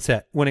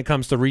mindset when it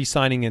comes to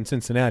re-signing in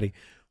Cincinnati,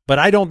 but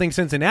I don't think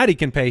Cincinnati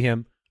can pay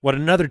him what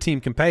another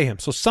team can pay him.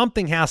 So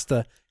something has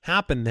to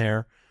happen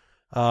there.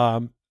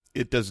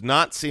 It does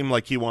not seem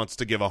like he wants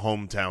to give a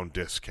hometown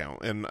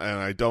discount, and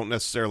I don't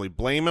necessarily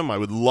blame him. I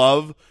would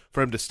love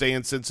for him to stay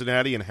in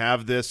Cincinnati and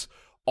have this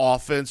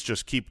offense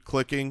just keep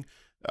clicking.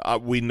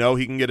 We know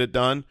he can get it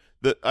done.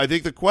 I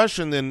think the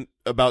question then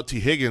about T.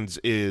 Higgins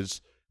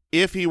is,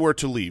 if he were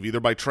to leave, either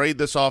by trade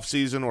this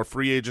offseason or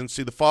free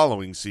agency the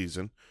following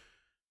season,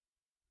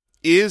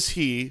 is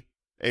he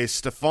a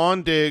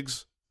Stephon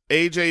Diggs,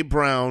 A.J.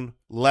 Brown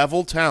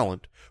level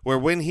talent where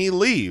when he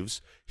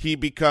leaves – he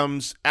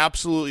becomes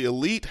absolutely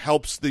elite,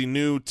 helps the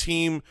new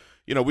team.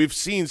 We've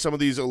seen some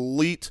of these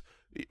elite.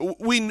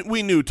 We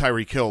knew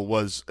Tyreek Hill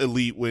was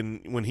elite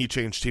when he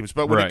changed teams,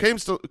 but when it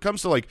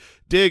comes to like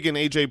Diggs and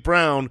A.J.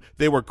 Brown,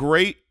 they were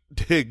great.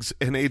 Diggs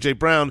and A.J.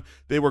 Brown,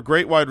 they were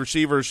great wide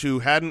receivers who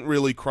hadn't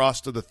really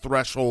crossed to the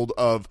threshold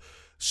of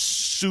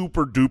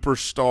super duper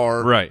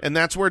star. Right. And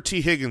that's where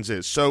T. Higgins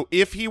is. So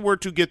if he were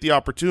to get the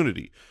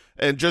opportunity.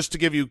 And just to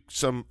give you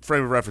some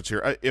frame of reference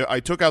here, I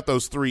took out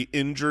those 3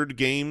 injured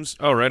games.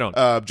 Oh, right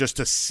on. Just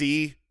to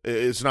see.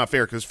 It's not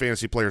fair because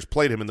fantasy players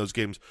played him in those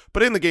games.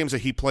 But in the games that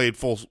he played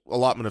full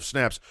allotment of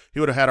snaps,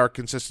 he would have had our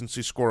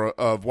consistency score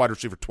of wide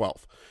receiver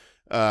 12.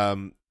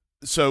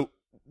 So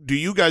do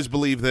you guys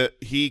believe that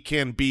he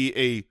can be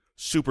a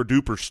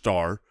super-duper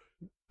star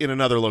in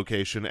another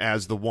location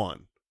as the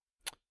one?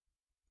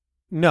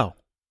 No.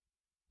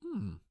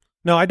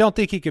 No, I don't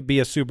think he could be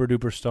a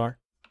super-duper star.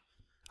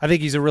 I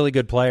think he's a really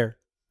good player.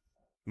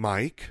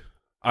 Mike?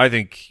 I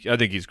think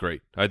he's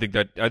great. I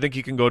think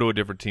he can go to a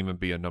different team and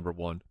be a number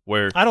 1.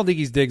 Where I don't think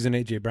he's Diggs and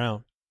A.J.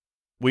 Brown.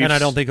 And I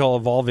don't think he'll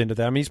evolve into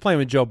that. I mean, he's playing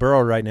with Joe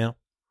Burrow right now.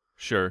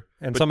 Sure.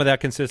 And some of that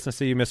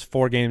consistency, you missed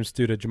 4 games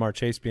due to Jamar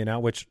Chase being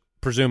out, which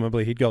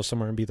presumably he'd go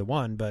somewhere and be the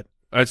one. But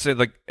I'd say,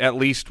 like, at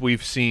least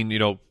we've seen,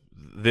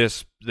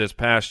 this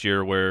past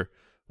year where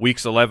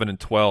weeks 11 and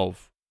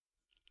 12,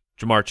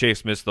 Jamar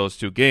Chase missed those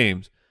 2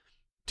 games.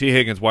 T.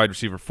 Higgins, wide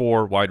receiver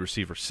 4, wide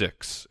receiver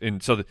 6.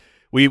 And so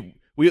we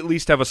at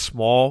least have a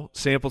small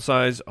sample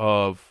size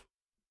of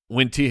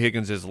when T.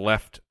 Higgins is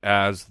left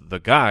as the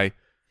guy. I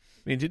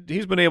mean,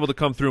 he's been able to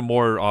come through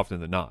more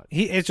often than not.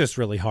 It's just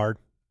really hard.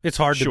 It's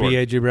hard to Sure. be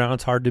A.J. Brown.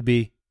 It's hard to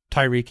be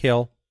Tyreek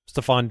Hill,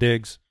 Stephon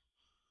Diggs.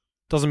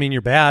 Doesn't mean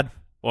you're bad.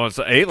 Well, it's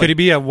Could he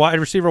be a wide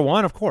receiver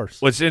 1? Of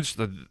course. What's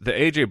interesting, the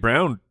A.J.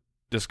 Brown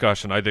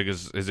discussion, I think,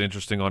 is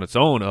interesting on its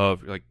own.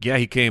 Of like, yeah,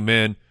 he came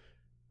in,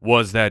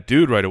 was that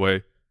dude right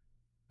away.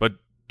 But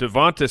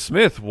Devonta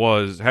Smith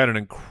had an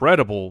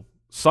incredible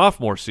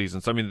sophomore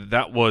season. So, I mean,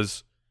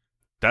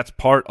 that's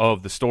part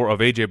of the story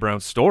of A.J.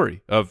 Brown's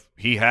story of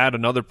he had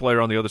another player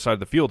on the other side of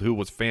the field who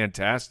was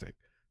fantastic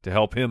to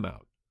help him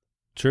out.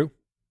 True.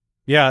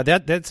 Yeah,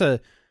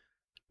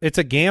 it's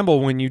a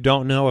gamble when you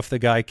don't know if the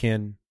guy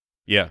can,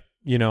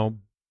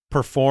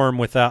 perform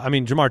without. I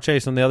mean, Jamar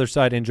Chase on the other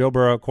side and Joe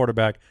Burrow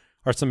quarterback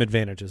are some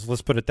advantages.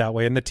 Let's put it that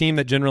way. And the team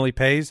that generally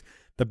pays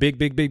the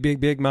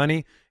big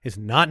money is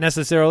not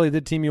necessarily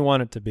the team you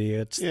want it to be.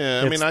 I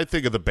mean, I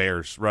think of the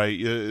Bears, right?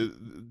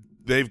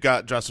 They've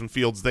got Justin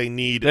Fields. They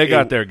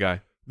got their guy.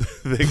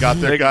 They got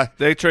their guy.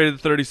 They traded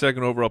the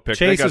 32nd overall pick.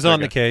 Chase is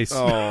on the case.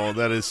 Oh,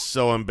 that is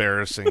so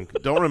embarrassing.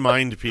 Don't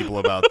remind people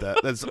about that.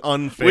 That's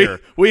unfair.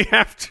 We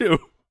have to.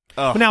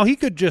 Now, he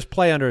could just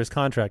play under his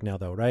contract now,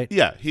 though, right?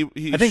 Yeah,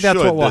 I think that's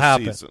what will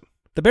happen. Season.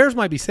 The Bears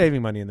might be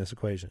saving money in this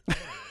equation.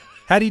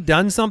 Had he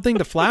done something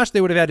to Flash,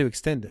 they would have had to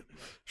extend it.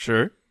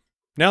 Sure.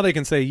 Now they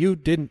can say, you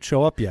didn't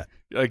show up yet.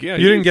 You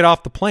didn't get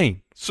off the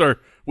plane. Sir,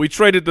 we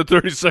traded the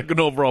 32nd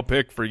overall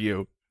pick for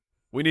you.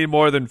 We need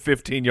more than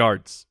 15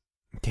 yards.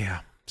 Yeah.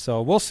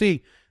 So we'll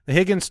see. The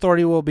Higgins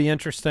story will be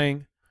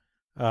interesting.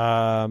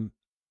 I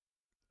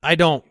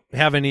don't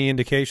have any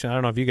indication. I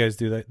don't know if you guys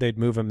do that. They'd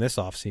move him this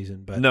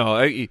offseason. But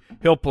no,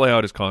 he'll play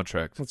out his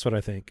contract. That's what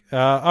I think.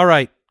 All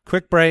right.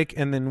 Quick break,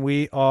 and then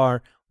we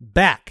are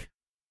back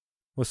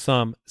with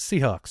some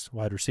Seahawks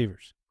wide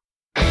receivers.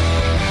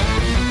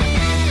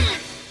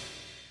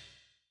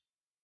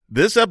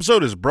 This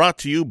episode is brought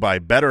to you by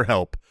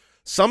BetterHelp.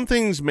 Some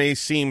things may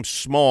seem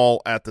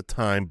small at the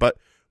time, but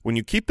when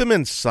you keep them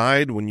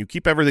inside, when you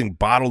keep everything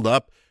bottled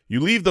up, you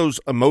leave those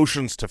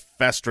emotions to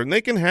fester, and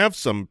they can have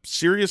some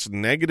serious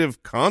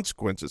negative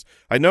consequences.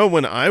 I know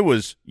when I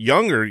was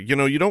younger,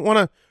 you don't want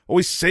to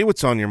always say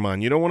what's on your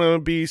mind. You don't want to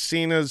be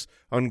seen as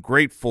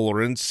ungrateful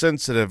or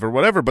insensitive or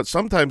whatever, but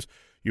sometimes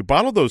you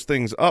bottle those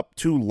things up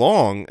too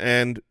long,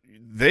 and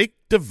they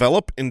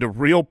develop into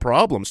real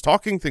problems.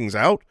 Talking things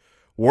out,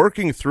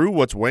 working through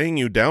what's weighing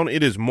you down,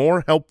 it is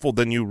more helpful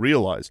than you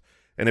realize.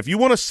 And if you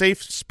want a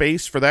safe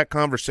space for that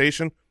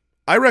conversation,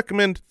 I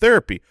recommend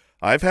therapy.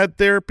 I've had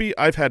therapy.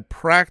 I've had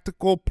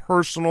practical,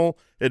 personal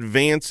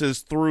advances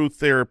through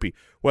therapy,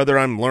 whether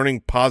I'm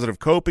learning positive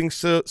coping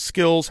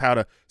skills, how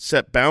to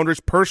set boundaries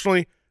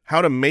personally,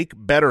 how to make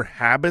better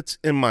habits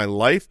in my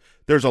life.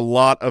 There's a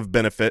lot of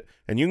benefit,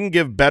 and you can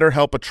give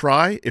BetterHelp a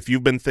try if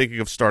you've been thinking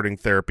of starting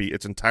therapy.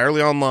 It's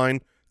entirely online.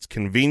 It's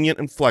convenient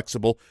and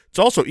flexible. It's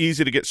also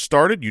easy to get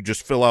started. You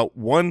just fill out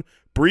one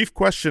brief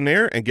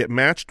questionnaire and get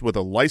matched with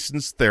a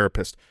licensed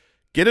therapist.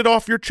 Get it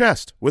off your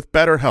chest with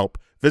BetterHelp.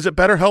 Visit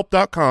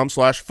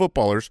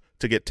BetterHelp.com/footballers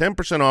to get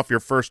 10% off your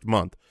first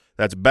month.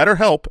 That's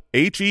BetterHelp,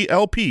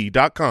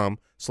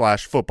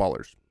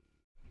 HELP.com/footballers.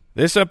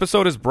 This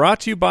episode is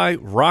brought to you by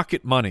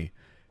Rocket Money.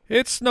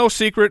 It's no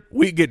secret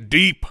we get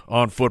deep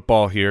on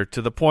football here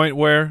to the point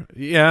where,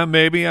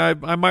 maybe I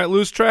might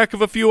lose track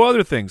of a few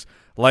other things,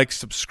 like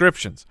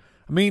subscriptions.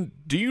 I mean,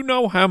 do you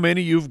know how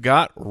many you've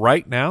got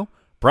right now?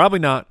 Probably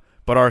not,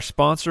 but our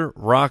sponsor,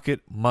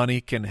 Rocket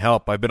Money, can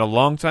help. I've been a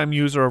longtime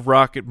user of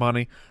Rocket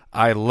Money.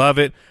 I love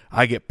it.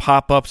 I get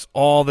pop-ups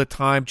all the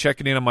time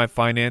checking in on my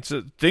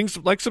finances. Things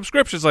like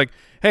subscriptions, like,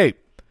 hey,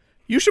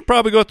 you should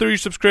probably go through your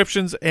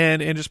subscriptions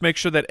and just make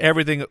sure that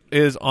everything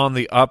is on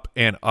the up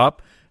and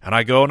up. And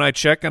I go and I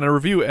check and I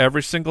review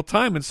every single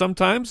time. And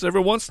sometimes,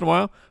 every once in a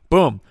while,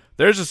 boom,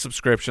 there's a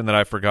subscription that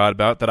I forgot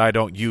about that I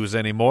don't use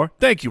anymore.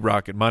 Thank you,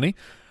 Rocket Money.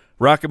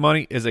 Rocket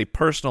Money is a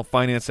personal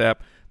finance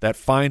app that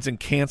finds and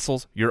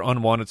cancels your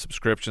unwanted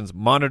subscriptions,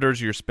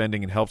 monitors your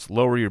spending, and helps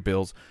lower your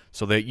bills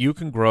so that you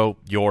can grow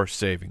your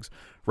savings.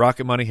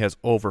 Rocket Money has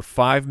over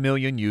 5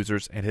 million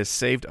users and has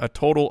saved a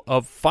total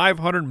of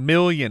 $500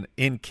 million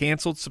in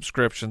canceled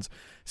subscriptions,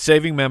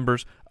 saving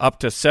members up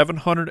to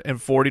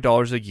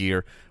 $740 a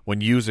year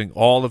when using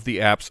all of the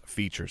app's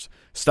features.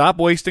 Stop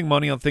wasting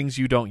money on things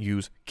you don't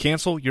use.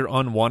 Cancel your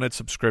unwanted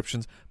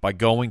subscriptions by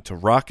going to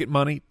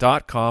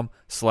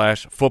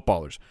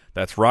rocketmoney.com/footballers.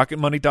 That's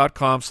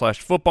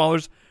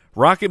rocketmoney.com/footballers,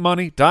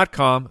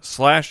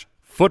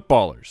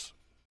 rocketmoney.com/footballers.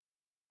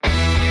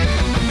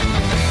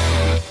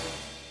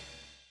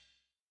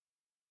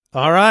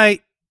 All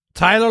right.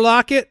 Tyler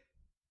Lockett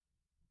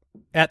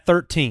at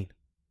 13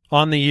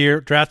 on the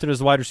year, drafted as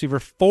the wide receiver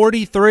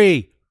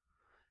 43.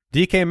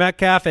 DK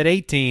Metcalf at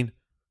 18,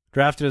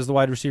 drafted as the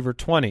wide receiver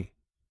 20.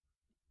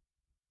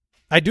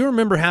 I do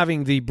remember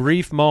having the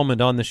brief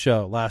moment on the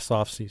show last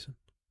offseason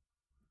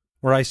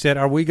where I said,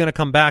 are we going to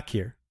come back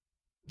here?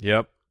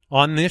 Yep.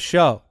 On this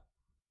show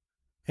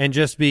and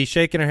just be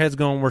shaking our heads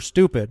going, we're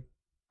stupid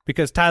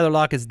because Tyler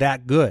Lockett is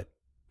that good.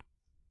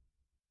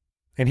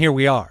 And here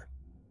we are.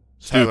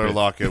 Tyler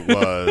Lockett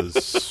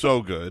was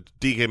so good.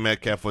 DK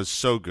Metcalf was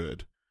so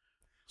good.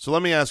 So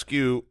let me ask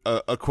you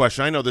a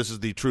question. I know this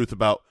is the Truth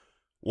About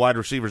Wide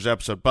Receivers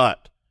episode,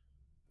 but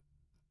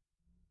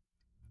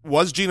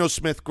was Geno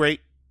Smith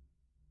great,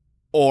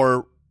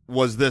 or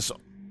was this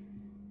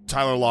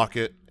Tyler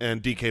Lockett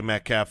and DK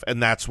Metcalf,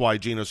 and that's why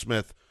Geno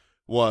Smith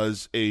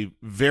was a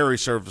very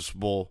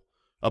serviceable,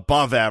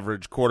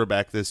 above-average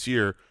quarterback this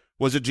year.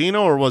 Was it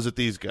Geno or was it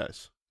these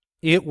guys?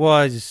 It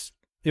was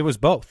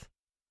both.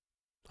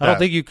 I don't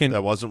think you can.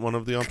 That wasn't one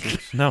of the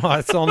options. No,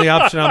 that's the only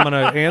option I'm going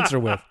to answer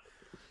with.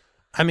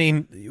 I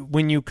mean,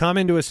 when you come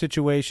into a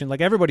situation,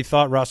 like everybody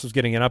thought Russ was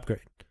getting an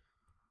upgrade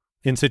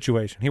in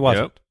situation. He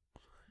wasn't.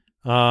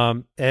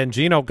 Yep. And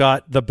Geno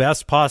got the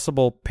best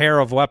possible pair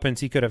of weapons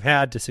he could have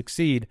had to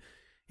succeed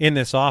in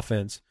this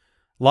offense.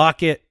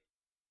 Lockett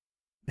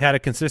had a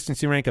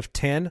consistency rank of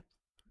 10.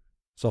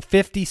 So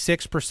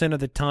 56% of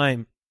the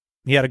time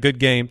he had a good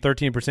game,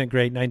 13%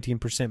 great,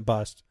 19%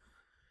 bust.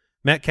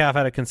 Metcalf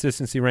had a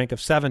consistency rank of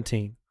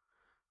 17.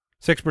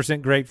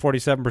 6% great,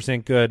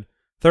 47% good,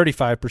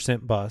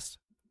 35% bust.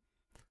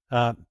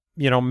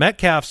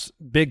 Metcalf's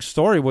big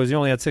story was he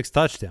only had 6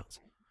 touchdowns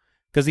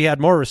because he had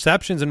more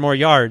receptions and more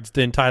yards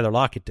than Tyler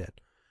Lockett did.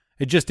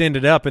 It just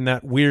ended up in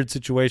that weird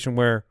situation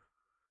where,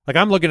 like,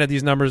 I'm looking at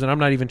these numbers and I'm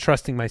not even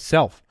trusting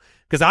myself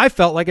because I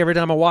felt like every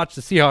time I watched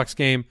the Seahawks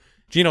game,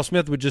 Geno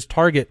Smith would just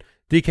target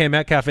DK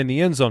Metcalf in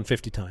the end zone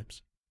 50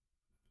 times.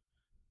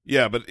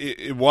 Yeah, but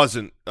it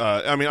wasn't.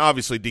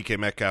 Obviously DK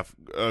Metcalf,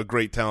 a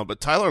great talent, but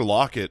Tyler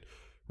Lockett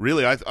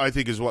really, I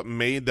think, is what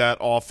made that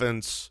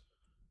offense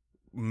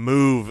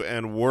move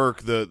and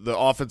work. The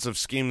offensive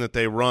scheme that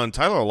they run.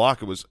 Tyler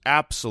Lockett was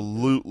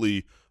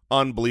absolutely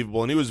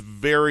unbelievable, and he was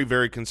very,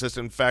 very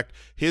consistent. In fact,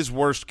 his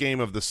worst game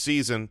of the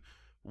season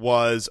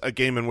was a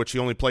game in which he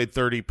only played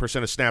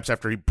 30% of snaps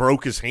after he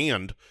broke his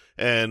hand.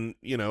 And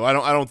I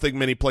don't think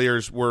many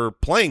players were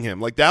playing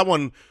him. Like that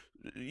one,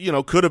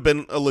 could have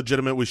been a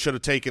legitimate. We should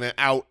have taken it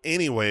out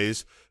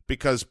anyways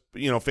because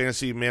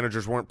fantasy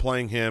managers weren't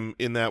playing him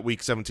in that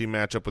Week 17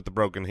 matchup with the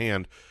broken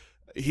hand.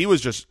 He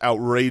was just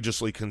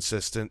outrageously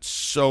consistent,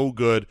 so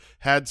good,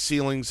 had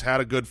ceilings,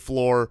 had a good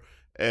floor,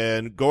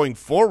 and going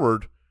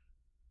forward,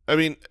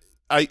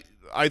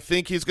 I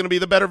think he's going to be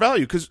the better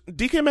value because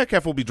DK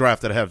Metcalf will be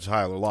drafted ahead of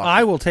Tyler Lockett.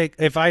 I will take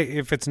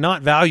if it's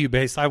not value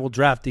based, I will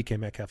draft DK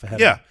Metcalf ahead.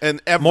 Yeah, of him.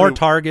 And more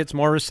targets,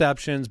 more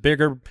receptions,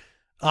 better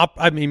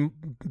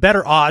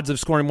odds of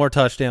scoring more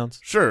touchdowns.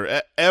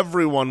 Sure,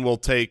 everyone will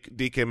take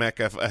DK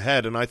Metcalf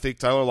ahead, and I think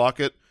Tyler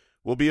Lockett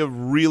will be a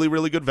really,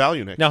 really good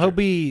value next year. Now he'll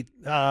be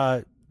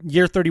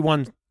year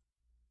 31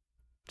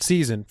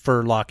 season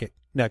for Lockett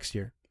next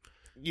year.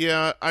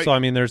 Yeah,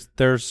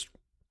 there's.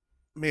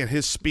 Man,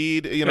 his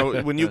speed,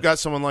 when you've got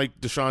someone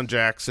like Deshaun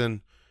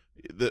Jackson,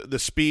 the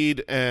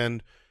speed,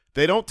 and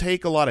they don't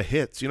take a lot of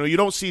hits. You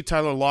don't see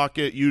Tyler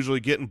Lockett usually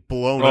getting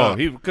blown up.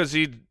 Because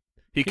he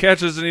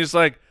catches and he's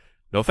like,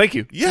 no, thank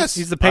you. Yes.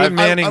 He's the Peyton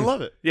Manning. I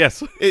love it.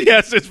 Yes.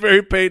 Yes, it's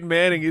very Peyton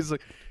Manning. He's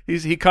like,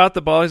 he caught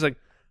the ball. He's like,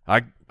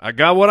 I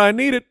got what I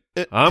needed.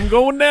 I'm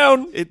going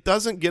down. It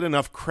doesn't get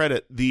enough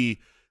credit. The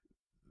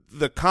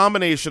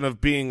combination of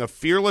being a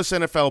fearless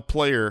NFL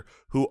player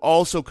who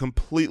also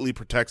completely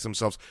protects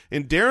themselves.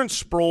 In Darren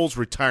Sproles'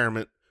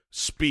 retirement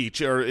speech,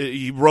 or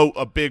he wrote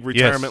a big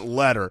retirement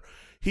letter,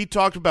 he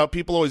talked about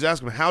people always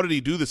ask him, how did he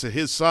do this at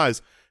his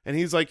size? And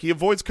he's like, he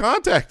avoids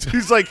contact.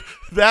 He's like,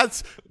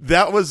 that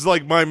was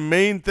like my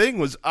main thing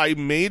was I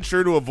made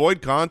sure to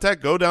avoid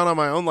contact, go down on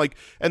my own.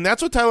 And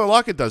that's what Tyler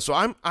Lockett does. So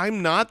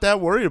I'm not that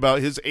worried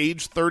about his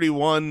age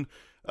 31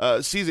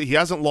 season. He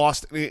hasn't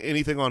lost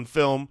anything on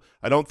film.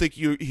 I don't think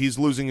he's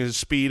losing his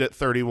speed at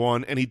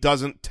 31, and he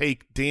doesn't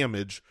take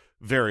damage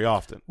very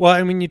often.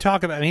 Well, you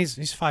talk about he's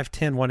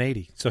 5'10",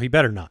 180, so he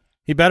better not.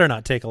 He better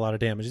not take a lot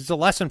of damage. It's a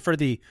lesson for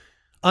the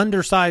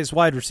undersized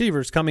wide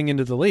receivers coming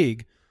into the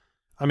league.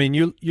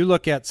 You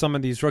look at some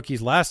of these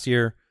rookies last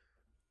year,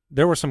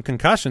 there were some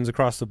concussions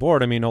across the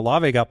board.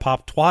 Olave got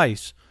popped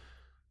twice.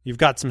 You've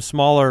got some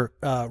smaller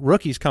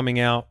rookies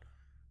coming out.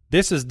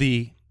 This is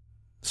the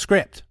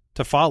script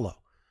to follow.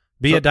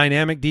 Be a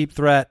dynamic deep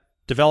threat,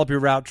 develop your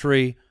route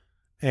tree,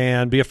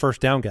 and be a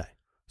first down guy.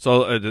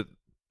 So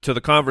to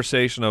the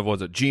conversation of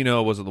was it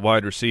Geno, was it the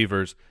wide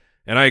receivers,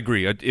 and I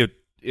agree. It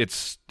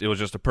was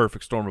just a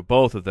perfect storm of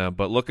both of them.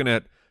 But looking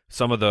at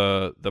some of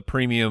the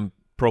premium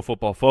Pro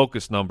Football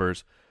Focus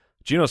numbers,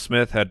 Geno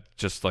Smith had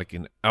just like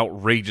an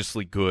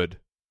outrageously good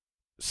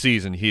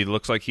season. He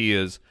looks like he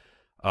is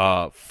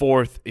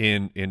fourth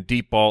in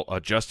deep ball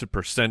adjusted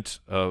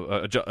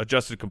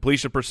adjusted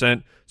completion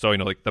percent. So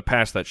like the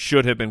pass that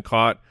should have been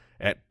caught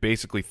at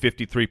basically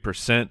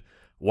 53%,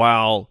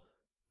 while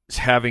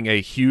having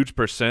a huge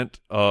percent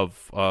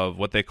of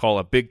what they call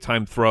a big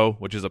time throw,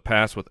 which is a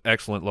pass with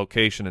excellent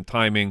location and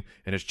timing,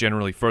 and it's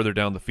generally further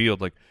down the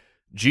field. Like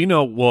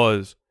Geno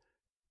was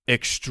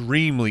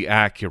extremely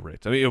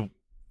accurate.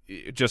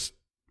 It just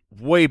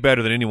way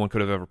better than anyone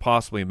could have ever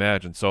possibly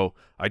imagined. So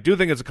I do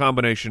think it's a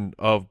combination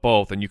of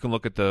both, and you can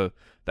look at the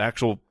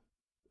actual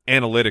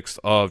analytics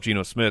of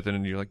Geno Smith,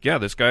 and you're like, yeah,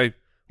 this guy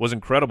was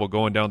incredible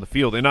going down the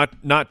field, and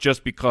not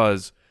just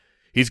because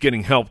he's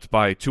getting helped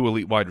by two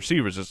elite wide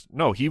receivers.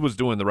 No, he was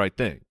doing the right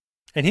thing.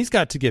 And he's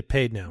got to get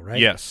paid now, right?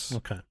 Yes.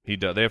 Okay. He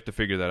does. They have to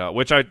figure that out,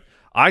 which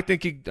I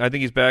think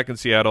he's back in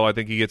Seattle. I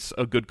think he gets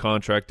a good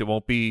contract. It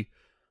won't be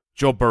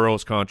Joe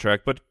Burrow's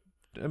contract, but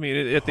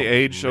at the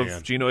age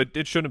of Geno,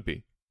 it shouldn't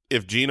be.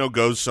 if Geno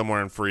goes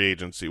somewhere in free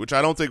agency, which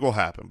I don't think will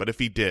happen, but if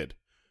he did,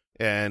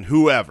 and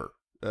whoever,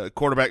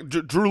 quarterback,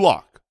 Drew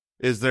Lock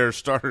is their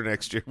starter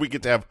next year, we would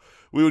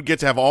get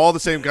to have all the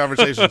same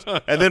conversations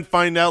and then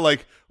find out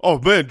like, oh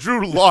man,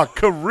 Drew Lock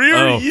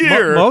career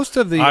year. Most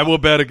of the I will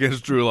bet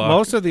against Drew Lock.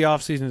 Most of the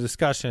offseason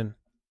discussion,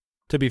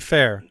 to be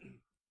fair,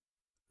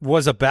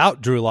 was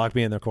about Drew Lock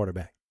being their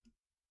quarterback.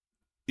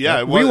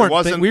 Yeah,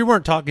 we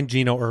weren't talking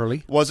Geno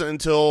early. Wasn't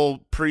until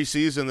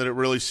preseason that it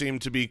really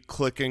seemed to be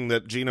clicking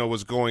that Geno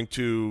was going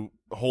to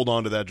hold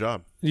on to that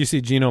job. You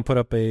see Geno put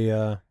up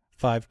a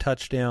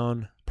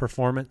 5-touchdown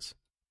performance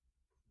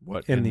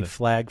in the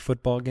flag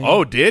football game.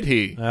 Oh, did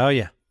he? Oh,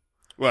 yeah.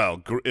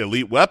 Well,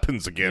 elite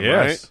weapons again,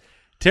 yes. Right?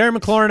 Terry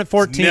McLaurin at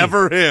 14. It's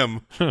never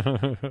him.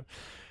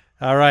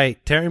 All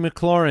right, Terry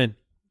McLaurin,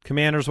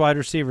 Commanders wide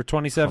receiver,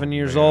 27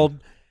 years old,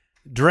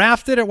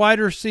 drafted at wide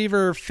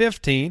receiver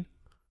 15.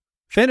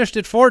 Finished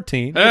at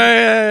 14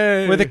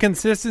 with a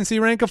consistency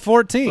rank of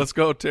 14. Let's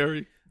go,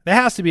 Terry. That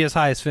has to be his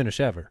highest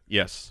finish ever.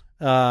 Yes,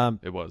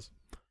 it was.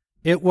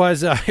 It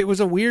was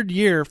a weird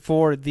year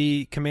for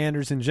the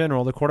Commanders in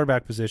general, the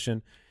quarterback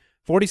position.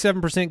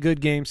 47%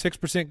 good game,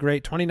 6%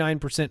 great,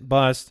 29%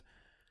 bust.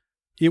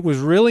 It was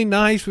really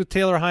nice with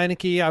Taylor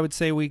Heineke, I would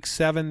say week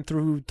 7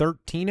 through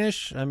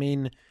 13-ish. I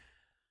mean,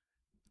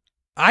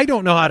 I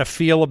don't know how to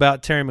feel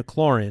about Terry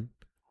McLaurin.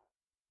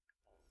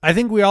 I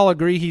think we all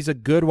agree he's a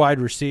good wide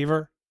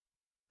receiver,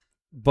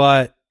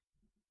 but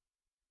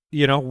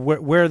you know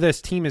where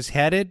this team is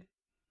headed,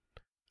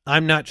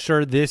 I'm not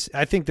sure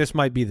I think this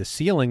might be the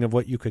ceiling of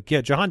what you could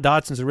get. Jahan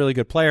Dotson's a really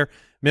good player,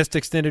 missed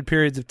extended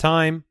periods of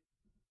time.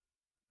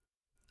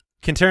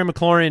 Can Terry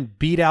McLaurin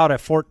beat out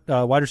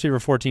a wide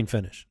receiver 14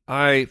 finish?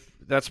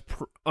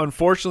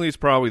 Unfortunately, it's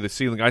probably the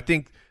ceiling. I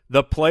think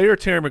the player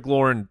Terry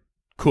McLaurin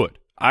could.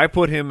 I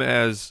put him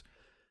as,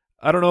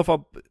 I don't know if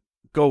I'll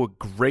go with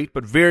great,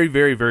 but very,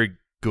 very, very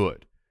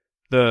good.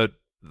 The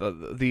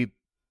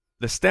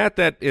stat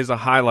that is a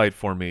highlight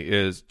for me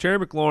is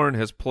Terry McLaurin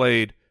has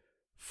played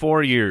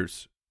 4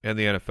 years in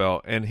the NFL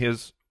and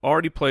has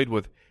already played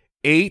with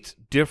 8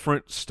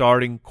 different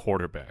starting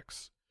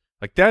quarterbacks.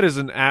 Like, that is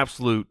an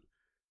absolute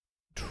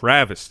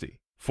travesty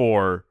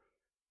for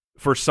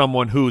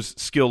someone whose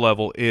skill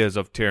level is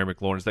of Terry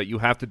McLaurin's, that you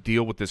have to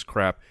deal with this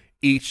crap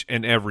each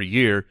and every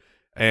year.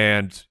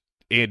 And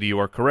Andy, you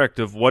are correct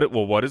of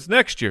what is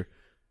next year?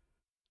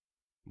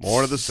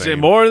 More of the same.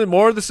 More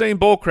of the same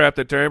bull crap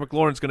that Terry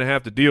McLaurin's going to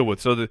have to deal with.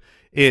 So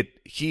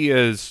he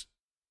is.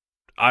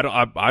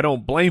 I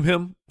don't blame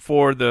him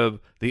for the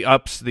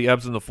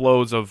ebbs and the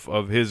flows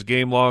of his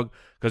game log,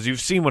 because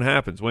you've seen what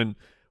happens when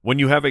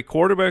you have a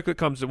quarterback that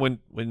comes when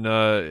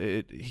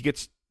he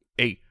gets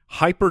a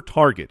hyper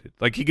targeted,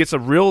 like he gets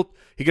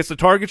the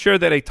target share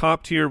that a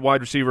top tier wide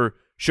receiver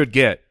should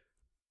get.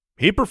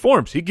 He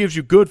performs. He gives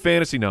you good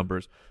fantasy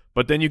numbers.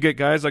 But then you get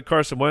guys like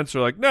Carson Wentz who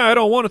are like, no, I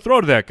don't want to throw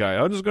to that guy.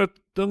 I'm going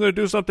to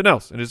do something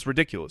else, and it's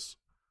ridiculous.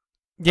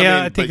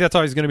 Yeah, I think that's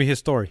always going to be his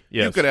story.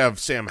 Yes. You could have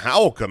Sam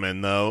Howell come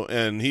in, though,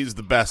 and he's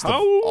the best of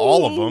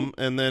all of them.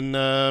 And then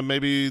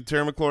maybe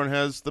Terry McLaurin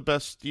has the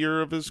best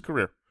year of his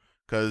career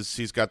because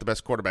he's got the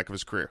best quarterback of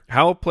his career.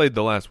 Howell played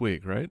the last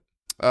week, right?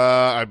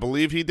 I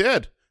believe he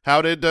did.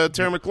 How did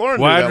Terry McLaurin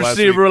do wide that last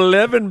receiver week?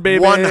 11,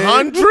 baby.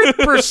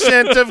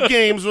 100% of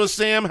games with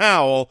Sam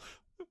Howell.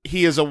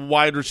 He is a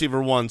wide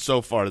receiver 1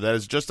 so far. That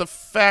is just a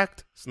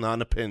fact. It's not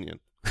an opinion.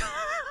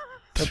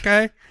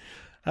 Okay.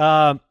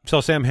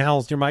 So Sam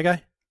Howell's my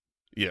guy?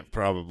 Yeah,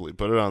 probably.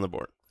 Put it on the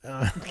board.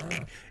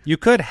 You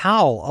could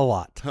howl a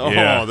lot. Oh,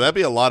 yeah. That'd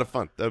be a lot of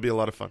fun. I'm going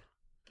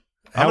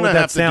to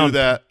have to do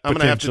that. I'm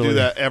going to have to do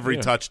that every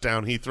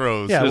touchdown he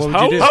throws. Yeah, what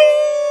would you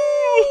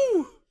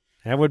do?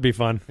 That would be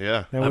fun.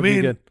 Yeah. That would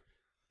be good.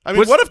 I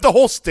mean, what if the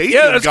whole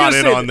stadium got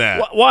in on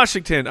that?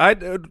 Washington, I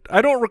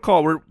don't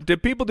recall.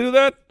 Did people do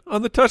that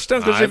on the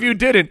touchdowns? Because if you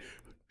didn't,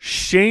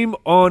 shame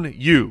on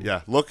you.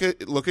 Yeah, look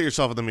at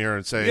yourself in the mirror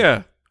and say,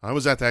 yeah, I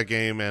was at that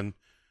game and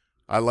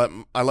I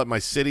let my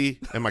city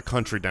and my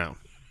country down.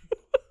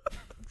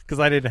 Because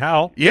I didn't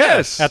howl.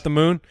 Yes. At the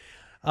moon.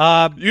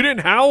 You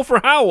didn't howl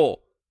for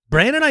Howell.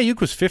 Brandon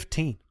Ayuk was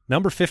 15.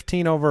 Number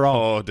 15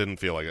 overall. Oh, it didn't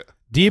feel like it.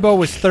 Debo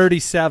was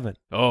 37.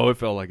 Oh, it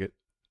felt like it.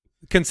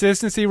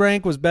 Consistency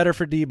rank was better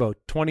for Debo,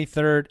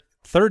 23rd,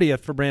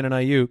 30th for Brandon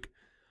Ayuk.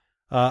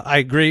 I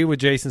agree with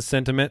Jason's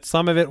sentiment.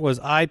 Some of it was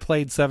I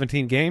played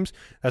 17 games.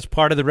 That's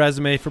part of the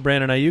resume for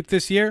Brandon Ayuk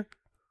this year.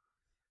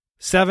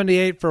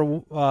 78 for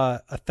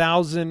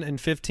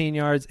 1,015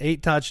 yards,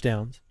 8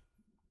 touchdowns.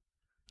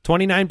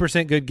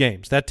 29% good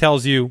games. That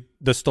tells you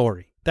the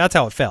story. That's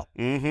how it felt.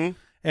 Mm-hmm.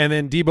 And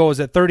then Debo was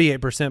at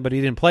 38%, but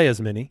he didn't play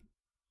as many.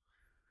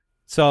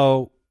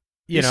 So,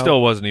 he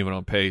still wasn't even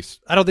on pace.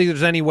 I don't think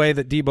there's any way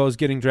that Debo's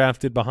getting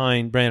drafted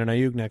behind Brandon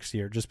Ayuk next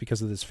year just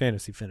because of this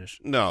fantasy finish.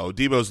 No,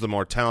 Debo's the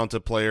more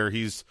talented player.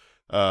 He's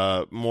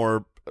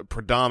more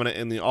predominant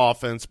in the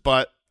offense,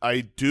 but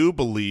I do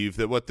believe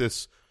that what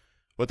this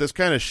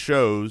kind of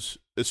shows,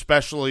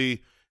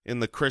 especially in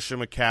the Christian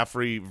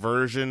McCaffrey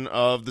version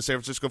of the San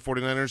Francisco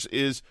 49ers,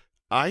 is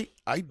I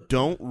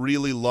don't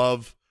really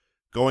love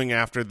going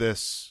after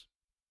this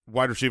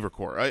wide receiver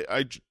core.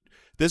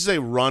 This is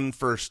a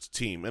run-first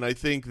team, and I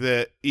think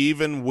that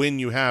even when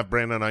you have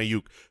Brandon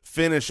Ayuk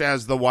finish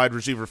as the wide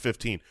receiver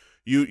 15,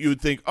 you'd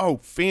think, oh,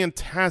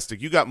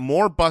 fantastic. You got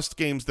more bust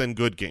games than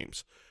good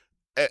games.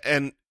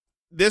 And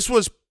this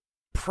was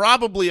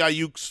probably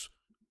Ayuk's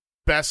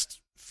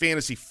best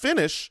fantasy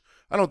finish.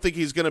 I don't think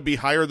he's going to be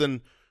higher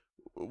than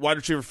wide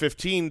receiver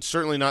 15,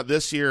 certainly not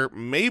this year,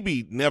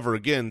 maybe never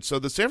again. So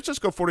the San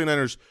Francisco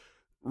 49ers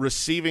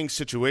receiving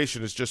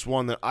situation is just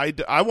one that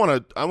I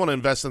want to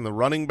invest in the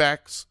running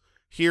backs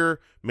here,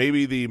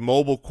 maybe the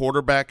mobile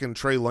quarterback in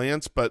Trey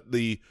Lance, but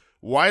the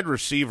wide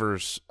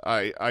receivers,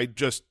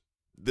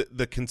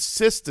 the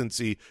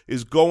consistency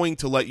is going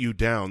to let you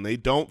down. They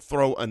don't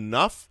throw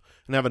enough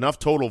and have enough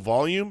total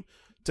volume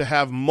to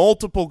have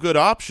multiple good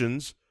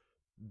options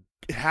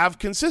have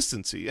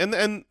consistency. And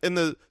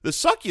the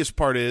suckiest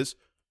part is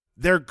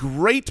they're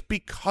great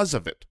because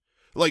of it.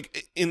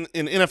 Like in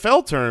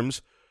NFL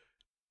terms,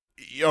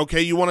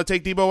 okay, you want to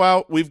take Debo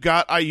out? We've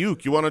got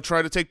Ayuk. You want to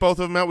try to take both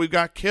of them out? We've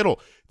got Kittle.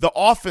 The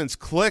offense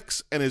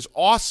clicks and is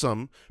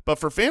awesome, but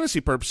for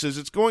fantasy purposes,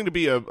 it's going to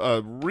be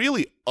a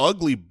really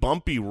ugly,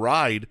 bumpy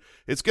ride.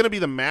 It's going to be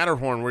the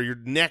Matterhorn where your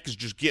neck is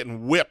just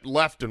getting whipped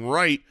left and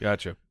right.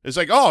 Gotcha. It's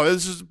like,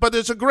 but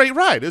it's a great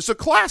ride. It's a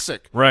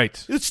classic.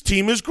 Right. This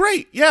team is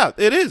great. Yeah,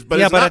 it is.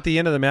 But but at the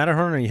end of the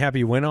Matterhorn, are you happy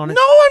you went on it?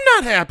 No,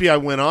 I'm not happy I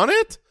went on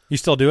it. You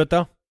still do it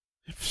though?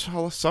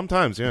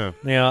 Sometimes, yeah.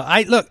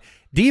 Yeah, look,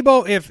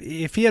 Debo,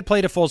 if he had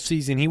played a full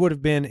season, he would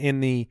have been in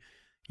the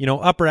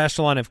upper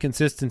echelon of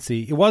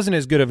consistency. It wasn't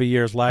as good of a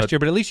year as last year,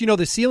 but at least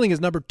the ceiling is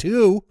number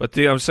 2. But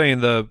I'm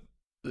saying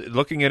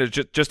looking at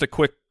it, just a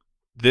quick,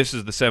 this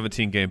is the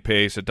 17-game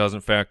pace. It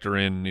doesn't factor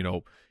in,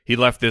 he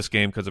left this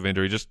game because of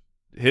injury. Just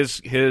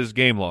his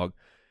game log,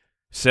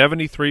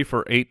 73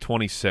 for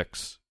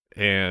 826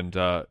 and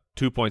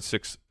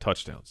 2.6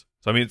 touchdowns.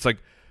 So, I mean, it's like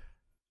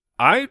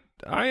I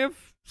have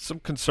some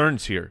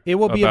concerns here. It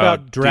will be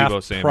about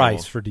draft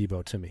price for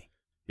Debo to me.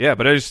 Yeah,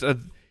 but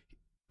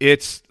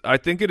I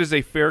think it is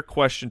a fair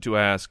question to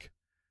ask.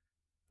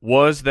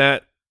 Was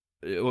the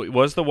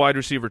wide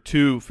receiver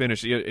 2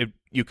 finish?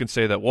 You can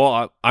say that.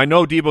 Well, I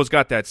know Debo's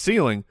got that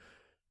ceiling,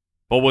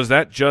 but was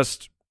that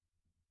just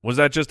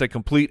a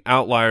complete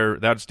outlier?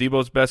 That's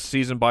Debo's best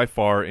season by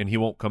far, and he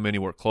won't come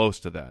anywhere close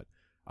to that.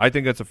 I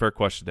think that's a fair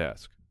question to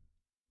ask.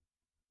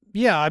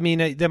 Yeah, I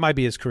mean that might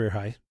be his career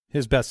high,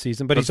 his best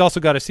season, but he's also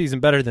got a season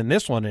better than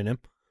this one in him.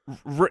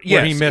 Where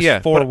he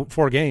missed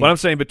four games. But I'm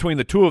saying between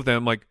the two of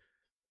them, like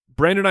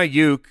Brandon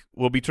Ayuk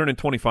will be turning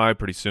 25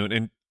 pretty soon,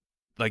 and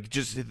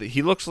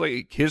he looks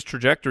like his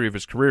trajectory of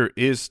his career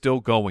is still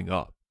going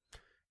up.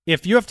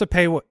 If you have to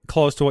pay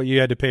close to what you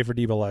had to pay for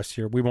Debo last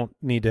year, we won't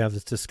need to have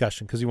this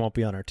discussion because he won't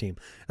be on our team.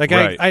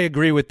 Right. I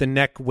agree with the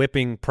neck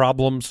whipping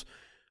problems,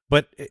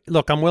 but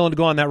look, I'm willing to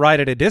go on that ride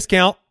at a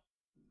discount.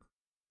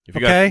 If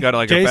you got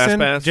like a fast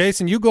pass,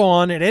 Jason, you go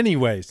on it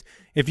anyways.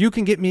 If you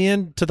can get me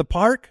into the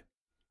park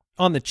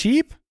on the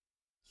cheap,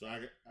 so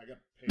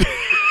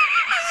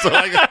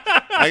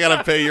I got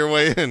to pay your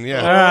way in.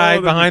 Yeah. All right,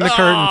 behind the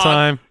curtain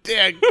time.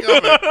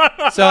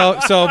 Dadgummit.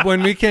 So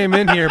when we came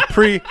in here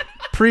pre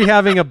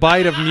having a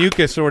bite of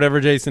mucus or whatever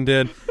Jason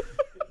did,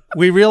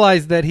 we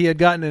realized that he had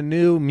gotten a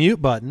new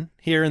mute button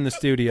here in the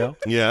studio.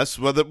 Yes.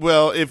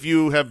 Well, if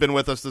you have been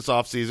with us this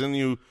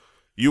offseason,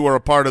 you were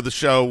a part of the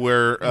show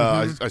where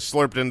I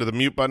slurped into the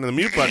mute button, and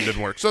the mute button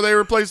didn't work. So they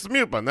replaced the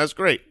mute button. That's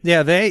great.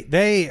 Yeah,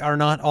 they are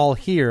not all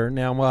here.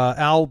 Now,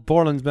 Al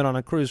Borland's been on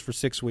a cruise for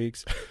 6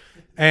 weeks.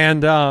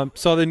 And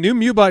so the new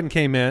mute button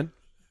came in,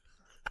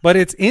 but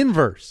it's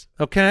inverse,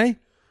 okay?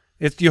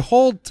 It's you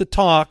hold to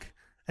talk,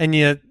 and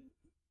you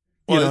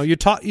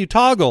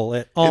toggle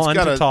it on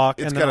to talk.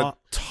 It's got a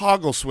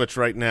toggle switch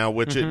right now,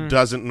 which it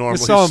doesn't normally.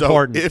 It's so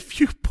important. If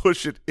you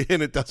push it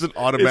in, it doesn't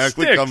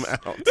automatically come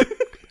out.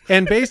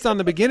 And based on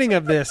the beginning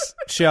of this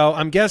show,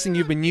 I'm guessing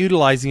you've been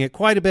utilizing it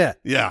quite a bit.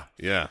 Yeah.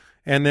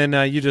 And then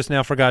you just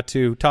now forgot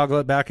to toggle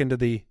it back into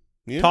the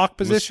talk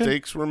position?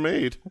 Mistakes were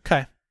made.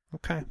 Okay,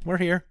 we're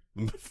here.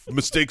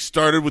 Mistakes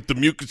started with the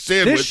mucus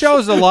sandwich. This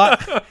shows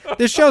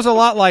a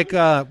lot like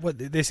what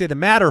they say, the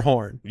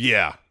Matterhorn.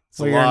 Yeah.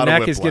 Where your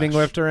neck is getting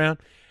whipped around.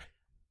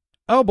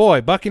 Oh, boy.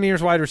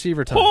 Buccaneers wide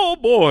receiver time. Oh,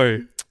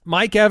 boy.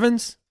 Mike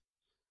Evans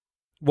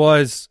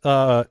was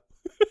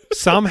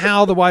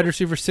somehow the wide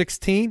receiver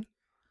 16,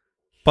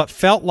 but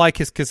felt like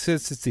his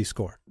consistency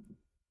score.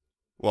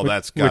 Well,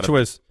 which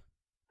was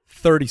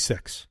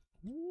 36.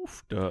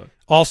 Oof,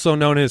 also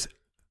known as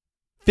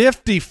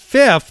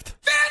 55th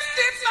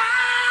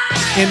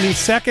in the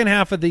second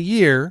half of the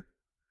year.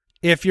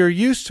 If you're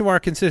used to our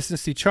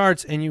consistency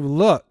charts and you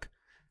look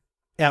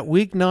at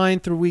week 9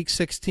 through week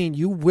 16,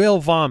 you will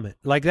vomit.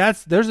 Like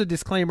there's a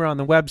disclaimer on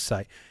the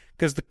website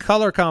because the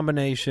color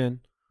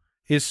combination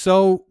is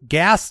so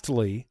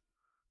ghastly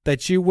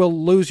that you will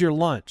lose your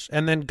lunch.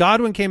 And then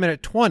Godwin came in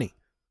at 20,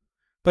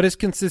 but his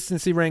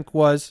consistency rank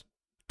was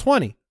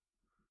 20.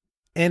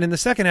 And in the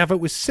second half, it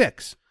was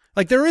 6.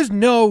 Like there is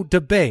no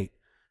debate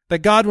that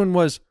Godwin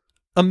was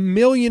a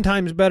million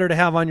times better to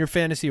have on your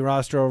fantasy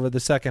roster over the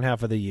second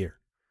half of the year.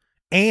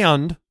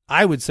 And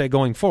I would say,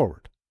 going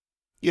forward.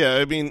 Yeah,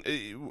 I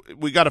mean,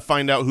 we got to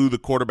find out who the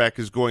quarterback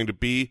is going to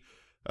be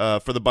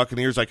for the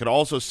Buccaneers. I could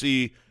also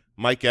see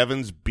Mike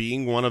Evans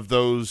being one of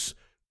those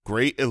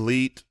great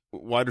elite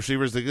wide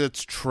receivers that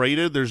gets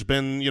traded. There's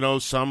been,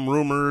 some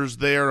rumors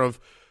there of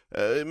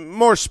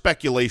more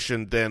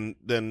speculation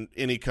than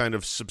any kind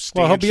of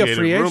substantiated Well, he'll be a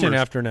free agent rumors.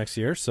 after next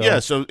year. So yeah,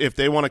 so if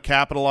they want to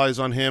capitalize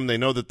on him, they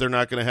know that they're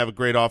not going to have a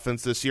great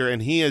offense this year,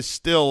 and he is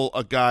still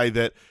a guy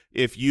that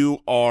if you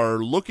are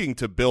looking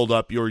to build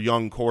up your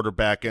young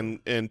quarterback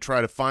and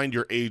try to find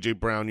your A.J.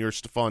 Brown, your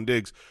Stephon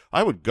Diggs,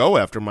 I would go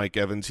after Mike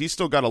Evans. He's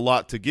still got a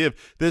lot to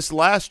give. This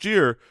last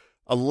year,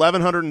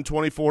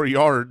 1,124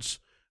 yards.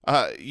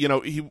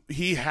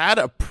 He had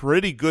a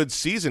pretty good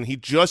season. He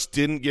just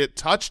didn't get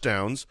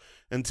touchdowns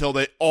until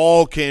they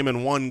all came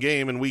in one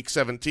game in Week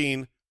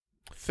 17.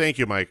 Thank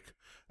you, Mike,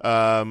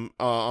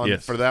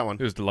 yes, for that one.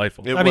 It was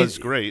delightful. It was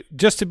great.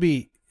 Just to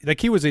be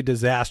like, he was a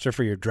disaster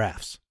for your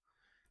drafts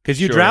because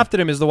you Sure.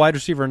 drafted him as the wide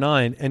receiver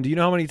 9, and do you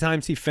know how many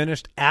times he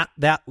finished at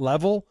that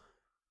level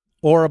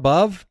or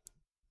above?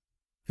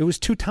 It was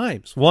 2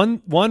 times.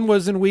 One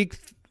was in Week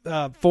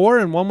 4,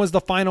 and one was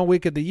the final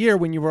week of the year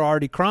when you were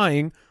already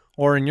crying.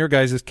 Or in your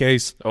guys'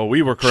 case,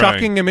 we were crying.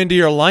 chucking him into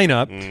your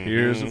lineup.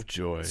 Tears of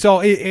joy. So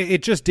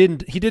it just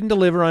didn't. He didn't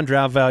deliver on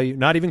draft value,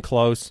 not even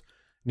close.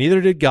 Neither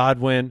did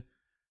Godwin,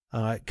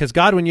 because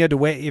Godwin, you had to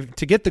wait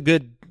to get the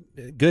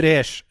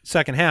good-ish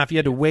second half. You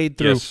had to wade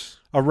through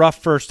a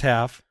rough first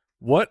half.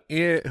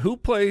 Who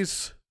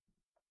plays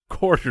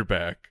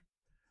quarterback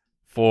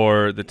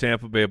for the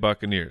Tampa Bay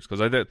Buccaneers?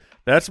 Because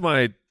that's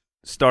my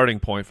starting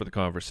point for the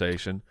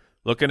conversation.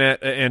 Looking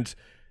at and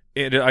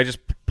I just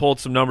pulled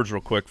some numbers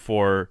real quick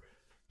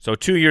so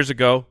 2 years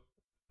ago,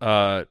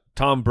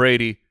 Tom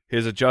Brady,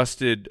 his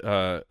adjusted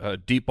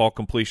deep ball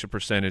completion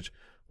percentage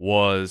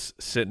was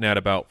sitting at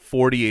about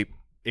 48%,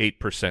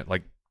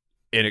 like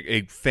in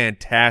a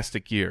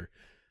fantastic year.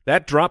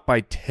 That dropped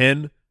by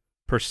 10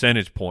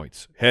 percentage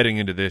points heading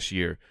into this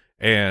year.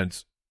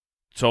 And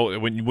so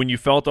when you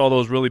felt all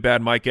those really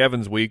bad Mike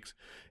Evans weeks,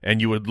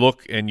 and you would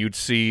look and you'd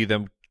see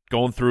them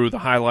going through the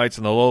highlights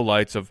and the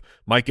lowlights of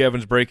Mike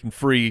Evans breaking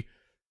free,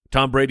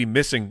 Tom Brady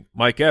missing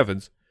Mike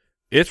Evans,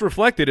 it's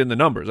reflected in the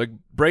numbers. Like,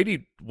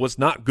 Brady was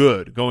not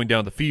good going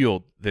down the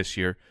field this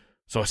year.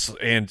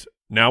 And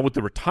now with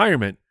the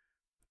retirement,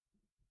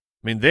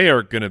 I mean,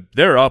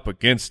 they're up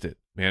against it,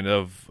 man.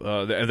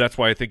 And that's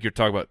why I think you're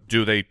talking about,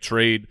 do they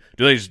trade?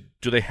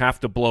 Do they have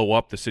to blow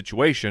up the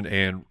situation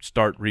and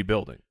start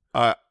rebuilding?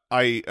 I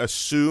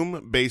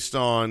assume, based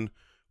on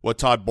what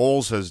Todd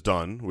Bowles has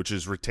done, which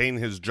is retain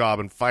his job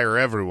and fire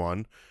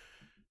everyone,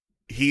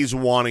 he's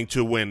wanting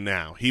to win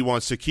now. He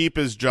wants to keep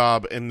his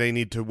job, and they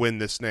need to win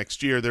this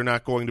next year. They're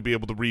not going to be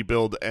able to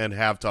rebuild and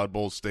have Todd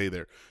Bowles stay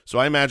there. So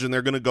I imagine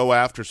they're going to go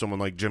after someone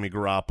like Jimmy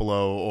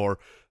Garoppolo or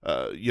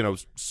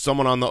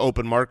someone on the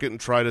open market and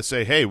try to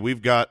say, hey,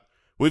 we've got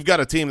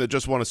a team that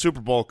just won a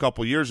Super Bowl a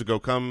couple years ago.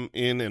 Come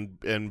in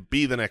and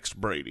be the next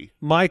Brady.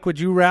 Mike, would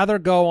you rather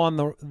go on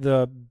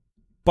the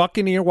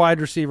Buccaneer wide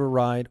receiver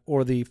ride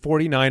or the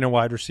 49er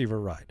wide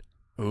receiver ride?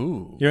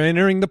 Ooh. You're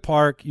entering the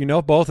park. You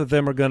know both of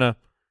them are going to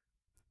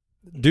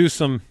do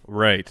some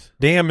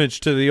damage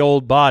to the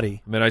old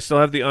body. I mean, I still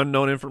have the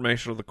unknown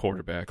information of the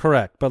quarterback.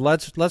 Correct, but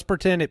let's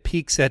pretend it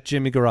peaks at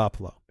Jimmy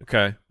Garoppolo.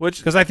 Okay,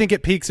 because I think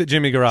it peaks at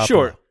Jimmy Garoppolo.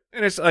 Sure,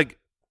 and it's like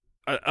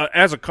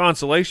as a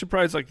consolation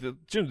prize, like the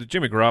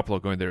Jimmy Garoppolo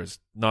going there is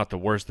not the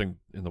worst thing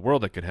in the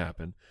world that could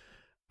happen.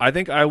 I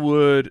think I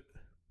would.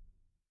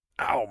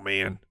 Oh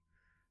man,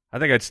 I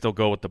think I'd still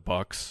go with the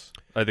Bucs.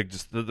 I think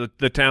just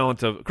the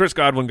talent of Chris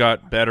Godwin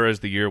got better as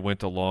the year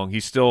went along.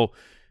 He's still.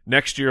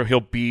 Next year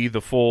he'll be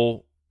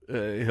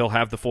he'll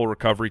have the full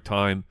recovery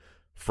time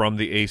from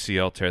the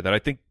ACL tear. That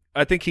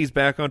I think he's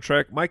back on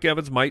track. Mike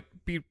Evans might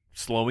be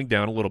slowing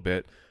down a little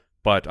bit,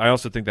 but I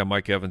also think that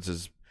Mike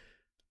Evans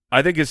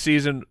I think his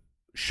season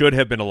should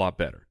have been a lot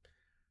better.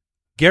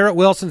 Garrett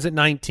Wilson's at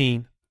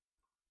 19.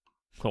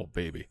 Oh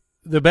baby,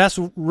 the best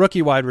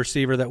rookie wide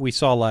receiver that we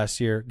saw last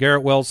year.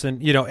 Garrett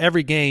Wilson.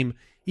 Every game,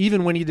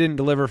 even when he didn't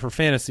deliver for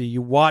fantasy,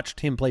 you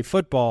watched him play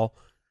football.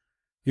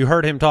 You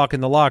heard him talk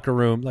in the locker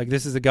room like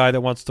this is a guy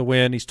that wants to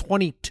win. He's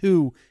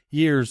 22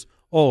 years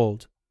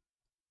old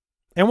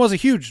and was a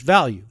huge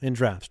value in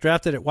drafts.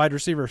 Drafted at wide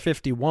receiver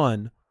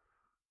 51,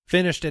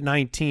 finished at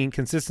 19,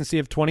 consistency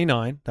of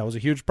 29. That was a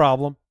huge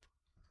problem.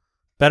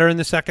 Better in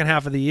the second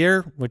half of the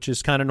year, which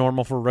is kind of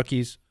normal for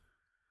rookies.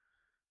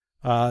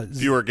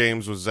 Fewer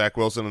games with Zach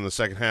Wilson in the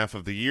second half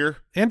of the year.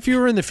 And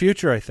fewer in the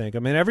future, I think. I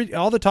mean,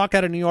 all the talk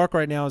out of New York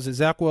right now is that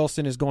Zach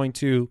Wilson is going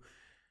to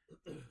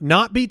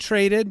not be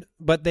traded,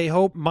 but they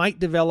hope might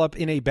develop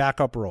in a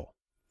backup role.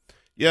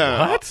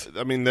 Yeah. What?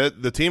 I mean,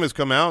 the team has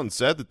come out and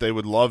said that they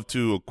would love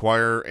to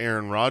acquire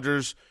Aaron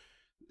Rodgers.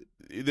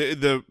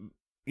 The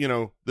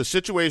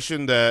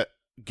situation that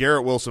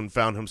Garrett Wilson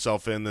found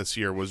himself in this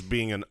year was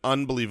being an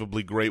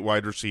unbelievably great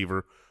wide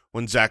receiver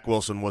when Zach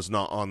Wilson was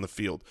not on the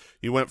field.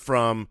 He went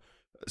from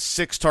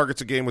 6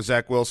 targets a game with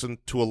Zach Wilson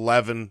to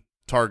 11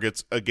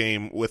 targets a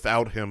game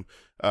without him.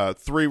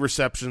 3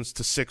 receptions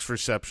to 6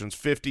 receptions,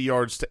 50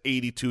 yards to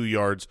 82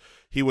 yards.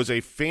 He was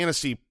a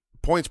fantasy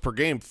points per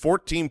game,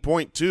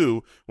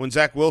 14.2 when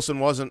Zach Wilson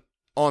wasn't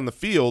on the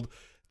field.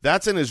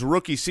 That's in his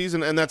rookie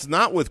season, and that's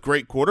not with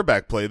great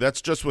quarterback play.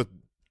 That's just with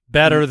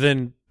better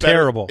than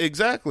terrible.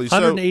 Exactly.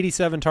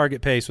 187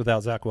 target pace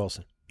without Zach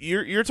Wilson.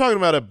 You're talking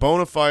about a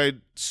bona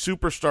fide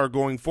superstar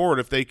going forward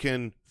if they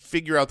can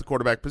figure out the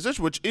quarterback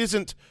position, which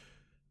isn't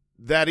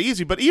that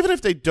easy. But even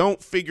if they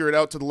don't figure it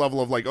out to the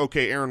level of like,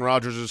 okay, Aaron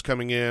Rodgers is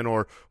coming in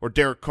or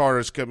Derek Carr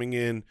is coming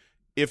in,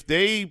 if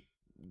they,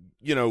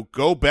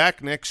 go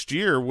back next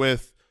year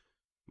with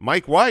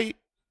Mike White,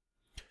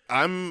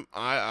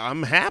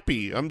 I'm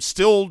happy. I'm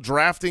still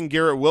drafting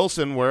Garrett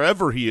Wilson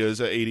wherever he is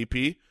at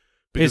ADP.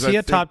 Is he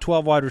a top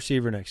 12 wide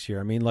receiver next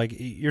year? I mean, like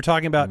you're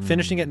talking about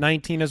finishing at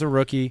 19 as a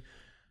rookie.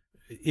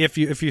 If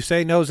you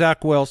say no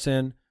Zach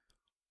Wilson,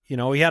 he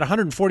had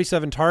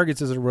 147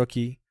 targets as a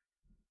rookie.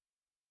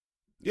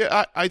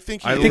 Yeah, I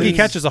think he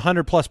catches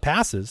 100-plus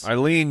passes. I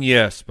lean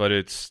yes, but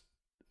it's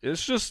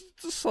just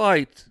a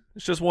slight.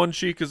 It's just one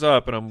cheek is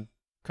up, and I'm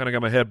kind of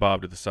got my head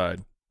bobbed to the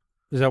side.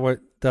 Is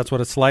that's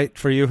what a slight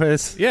for you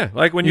is? Yeah,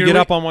 like when you get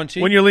up on one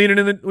cheek when you're leaning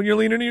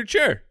in your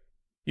chair.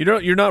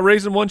 You're not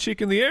raising one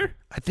cheek in the air?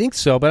 I think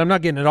so, but I'm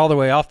not getting it all the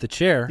way off the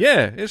chair.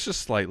 Yeah, it's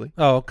just slightly.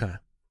 Oh, okay.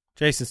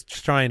 Jason's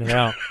trying it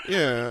out.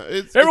 Yeah,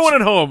 everyone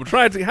at home,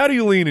 try it. How do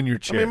you lean in your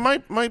chair? I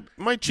mean,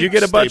 my cheeks. Do you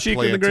get a butt cheek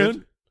planted. in the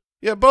ground?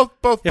 Yeah, both.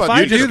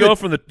 You just go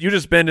from you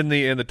just bend in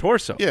the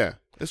torso. Yeah,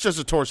 it's just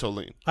a torso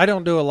lean. I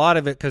don't do a lot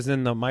of it because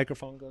then the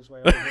microphone goes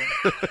way over here.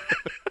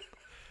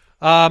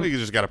 You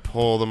just got to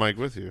pull the mic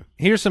with you.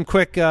 Here's some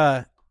quick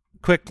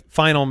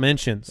final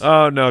mentions.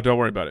 Oh no, don't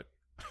worry about it.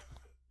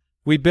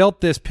 We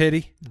built this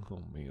pity.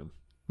 Oh man,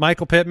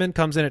 Michael Pittman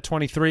comes in at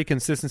 23,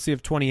 consistency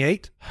of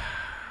 28.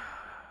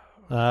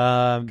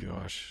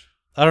 Gosh,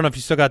 I don't know if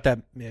you still got that.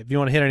 If you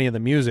want to hit any of the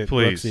music,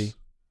 please. Brooksy.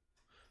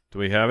 Do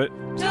we have it?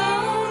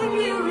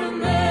 Don't you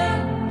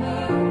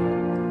remember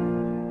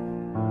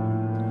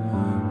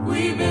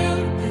we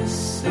built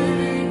this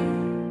city?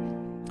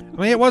 I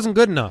mean, it wasn't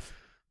good enough.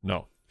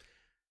 No.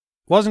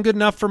 Wasn't good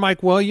enough for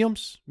Mike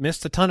Williams.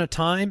 Missed a ton of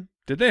time.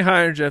 Did they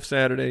hire Jeff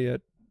Saturday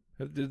yet?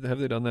 Have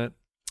they done that?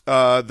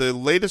 The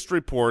latest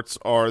reports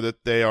are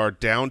that they are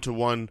down to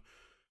one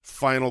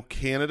final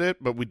candidate,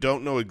 but we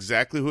don't know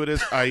exactly who it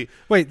is.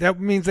 Wait, that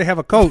means they have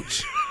a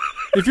coach.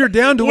 If you're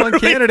down to one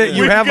candidate,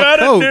 you have a coach. We've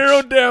got to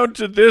narrow down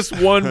to this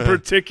one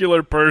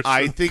particular person.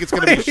 I think it's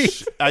going to be.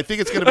 I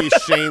think it's going to be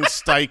Shane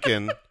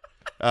Steichen,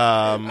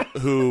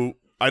 who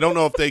I don't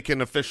know if they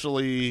can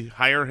officially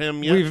hire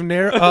him yet. We've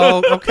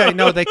Oh, okay.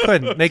 No, they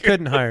couldn't. They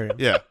couldn't hire him.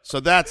 Yeah. So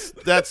that's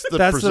the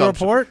the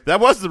report. That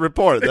was the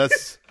report.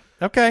 That's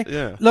okay.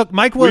 Yeah. Look,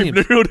 Mike Williams.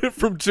 We've narrowed it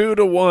from 2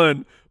 to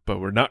 1, but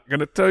we're not going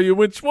to tell you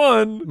which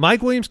one.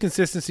 Mike Williams'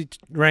 consistency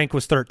rank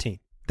was 13.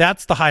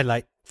 That's the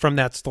highlight from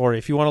that story.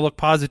 If you want to look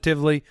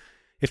positively,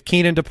 if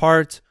Keenan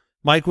departs,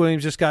 Mike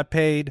Williams just got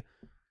paid.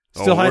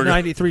 Still had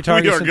 93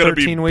 targets in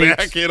 13 weeks. We are going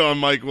to be back in on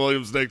Mike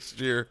Williams next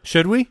year.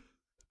 Should we?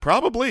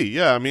 Probably,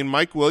 yeah. I mean,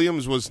 Mike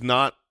Williams was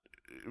not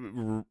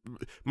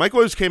 – Mike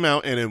Williams came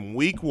out and in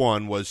week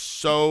 1 was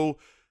so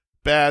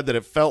bad that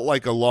it felt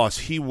like a loss.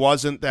 He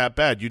wasn't that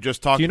bad. You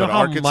just talked about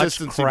our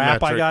consistency metric. Do you know how much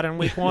crap I got in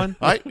week 1?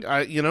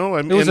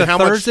 It was a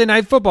Thursday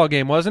night football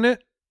game, wasn't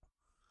it?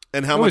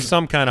 And how much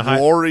some kind of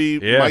glory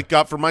Mike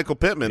got for Michael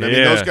Pittman. I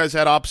mean, those guys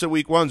had opposite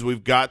week 1s.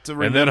 We've got to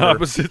remember. And then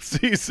opposite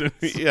seasons.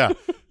 Yeah.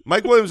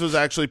 Mike Williams was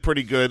actually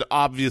pretty good.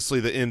 Obviously,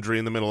 the injury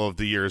in the middle of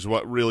the year is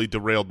what really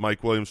derailed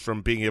Mike Williams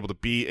from being able to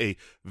be a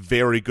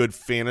very good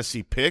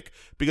fantasy pick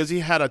because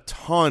he had a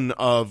ton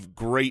of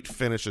great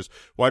finishes.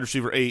 Wide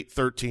receiver 8,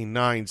 13,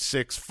 9,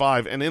 6,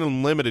 5, and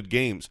in limited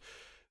games.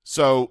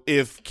 So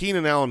if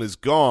Keenan Allen is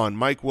gone,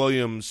 Mike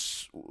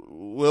Williams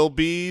will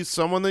be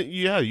someone that,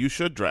 you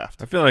should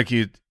draft. I feel like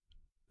he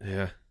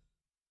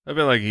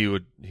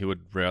would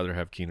rather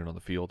have Keenan on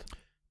the field.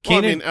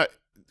 Keenan,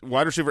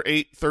 wide receiver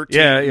 8,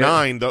 13,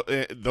 9,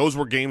 those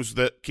were games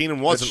that Keenan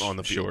wasn't on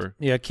the field. Sure.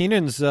 Yeah,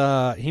 Keenan's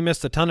he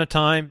missed a ton of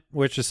time,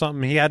 which is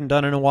something he hadn't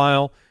done in a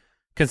while.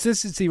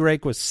 Consistency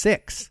rate was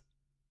 6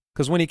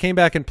 because when he came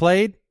back and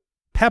played,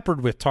 peppered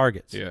with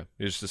targets. Yeah,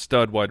 he's just a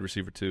stud wide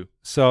receiver too.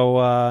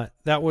 So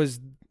that was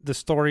the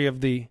story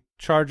of the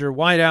Charger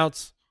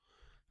wideouts.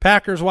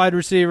 Packers wide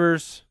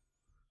receivers,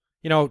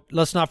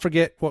 let's not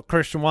forget what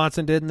Christian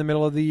Watson did in the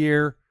middle of the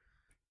year.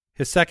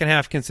 His second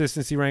half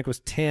consistency rank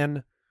was 10.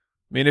 I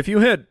mean, if you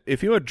had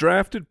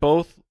drafted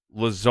both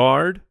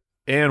Lazard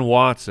and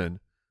Watson,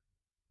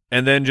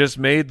 and then just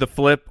made the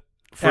flip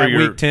for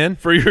week 10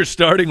 for your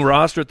starting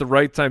roster at the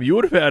right time, you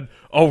would have had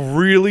a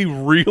really,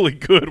 really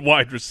good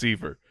wide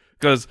receiver.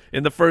 Because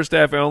in the first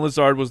half, Allen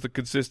Lazard was the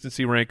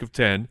consistency rank of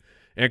 10,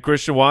 and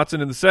Christian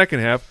Watson in the second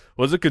half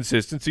was a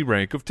consistency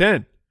rank of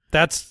 10.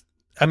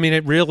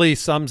 It really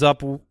sums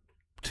up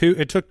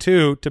it took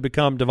 2 to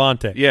become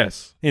Devontae.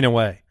 Yes, in a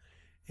way,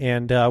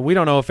 and we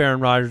don't know if Aaron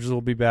Rodgers will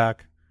be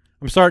back.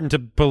 I'm starting to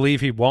believe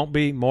he won't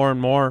be more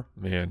and more.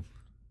 Man.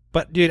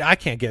 But, dude, I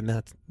can't get in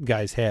that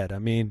guy's head. I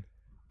mean,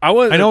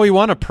 I know he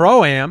won a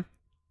Pro-Am.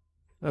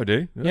 Oh,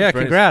 did he? Yeah,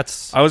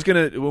 congrats. I was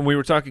going to, when we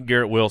were talking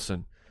Garrett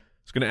Wilson,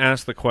 I was going to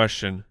ask the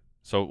question,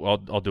 so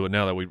I'll do it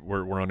now that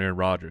we're on Aaron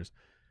Rodgers,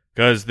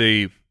 because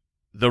the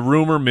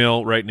rumor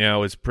mill right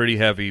now is pretty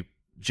heavy,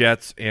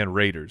 Jets and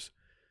Raiders.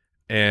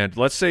 And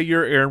let's say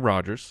you're Aaron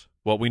Rodgers.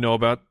 What we know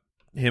about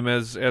him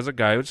as a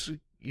guy,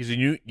 he's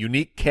a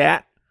unique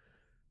cat,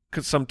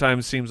 because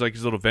sometimes seems like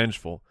he's a little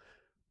vengeful.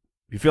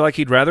 You feel like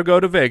he'd rather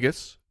go to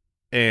Vegas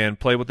and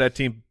play with that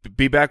team,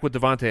 be back with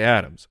Devontae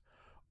Adams,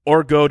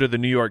 or go to the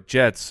New York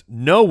Jets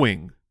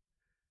knowing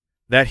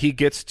that he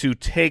gets to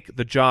take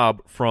the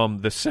job from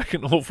the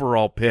second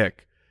overall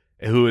pick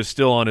who is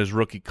still on his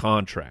rookie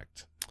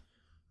contract.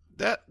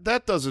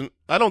 That doesn't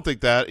 – I don't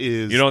think that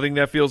is – You don't think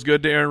that feels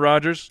good to Aaron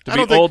Rodgers?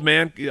 Old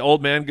man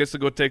gets to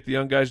go take the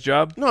young guy's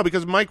job? No,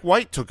 because Mike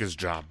White took his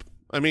job.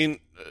 I mean,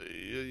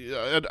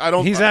 I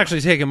don't – He's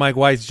actually taking Mike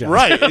White's job.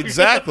 Right,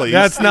 exactly.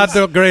 That's not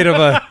so great of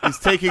a – He's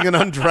taking an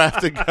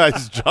undrafted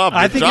guy's job.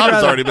 The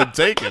job's already been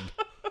taken.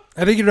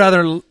 I think you'd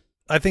rather oh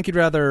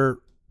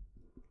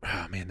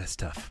man, that's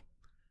tough.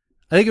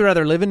 I think you'd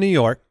rather live in New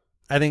York.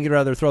 I think you'd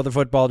rather throw the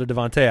football to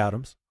Devontae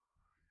Adams.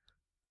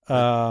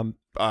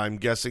 I'm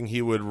guessing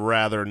he would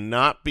rather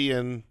not be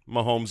in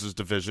Mahomes'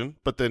 division,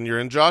 but then you're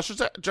in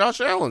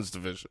Josh Allen's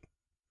division.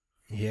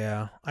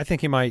 Yeah, I think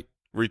he might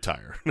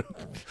retire.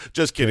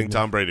 Just kidding.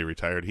 Tom Brady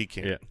retired. He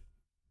can't. Yeah.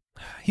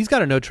 He's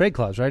got a no trade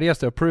clause, right? He has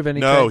to approve any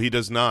No, trade. he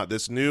does not.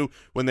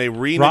 When they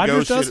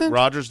renegotiated,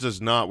 Rodgers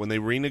does not. When they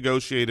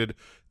renegotiated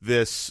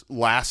this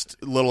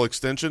last little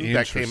extension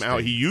that came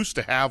out, he used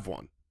to have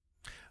one.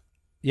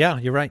 Yeah,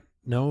 you're right.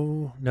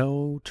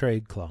 No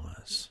trade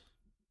clause.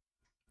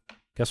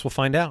 Guess we'll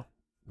find out.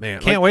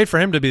 Man, can't wait for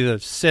him to be the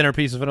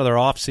centerpiece of another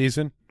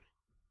offseason.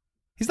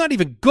 He's not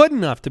even good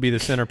enough to be the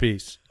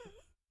centerpiece.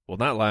 Well,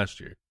 not last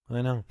year.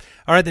 I know.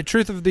 All right, the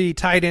truth of the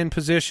tight end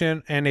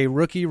position and a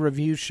rookie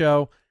review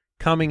show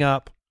coming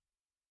up.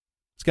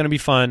 It's going to be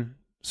fun.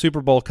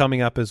 Super Bowl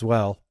coming up as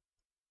well.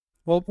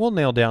 Well, we'll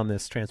nail down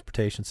this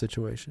transportation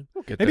situation.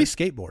 Maybe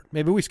skateboard.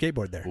 Maybe we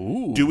skateboard there.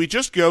 Ooh. Do we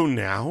just go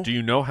now? Do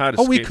you know how to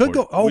skateboard? skateboard? We could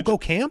go. Go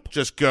camp?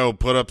 Just go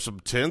put up some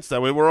tents.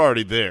 That way we're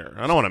already there.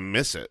 I don't want to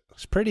miss it.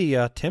 It's pretty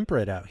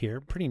temperate out here.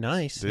 Pretty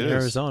nice in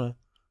Arizona.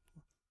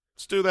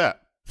 Let's do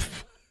that.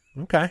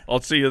 Okay.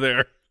 I'll see you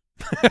there.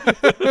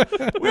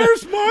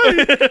 Where's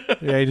Mike?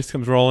 Yeah, he just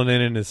comes rolling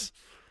in his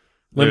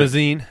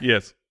limousine.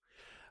 Yes.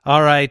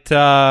 All right.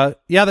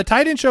 The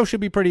tight end show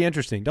should be pretty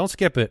interesting. Don't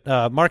skip it.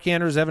 Mark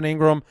Andrews, Evan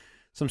Ingram,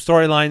 some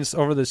storylines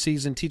over the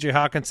season. TJ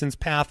Hawkinson's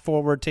path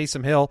forward.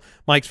 Taysom Hill,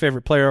 Mike's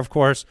favorite player, of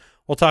course.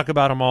 We'll talk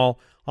about them all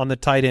on the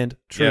Tight End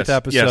Truth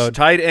episode. Yes,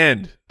 tight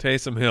end,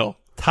 Taysom Hill.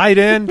 Tight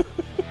end,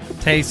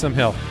 Taysom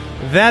Hill.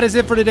 That is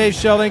it for today's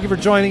show. Thank you for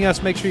joining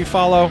us. Make sure you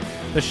follow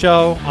the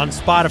show on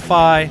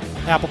Spotify,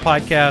 Apple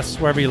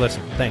Podcasts, wherever you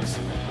listen. Thanks.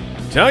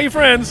 Tell your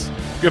friends.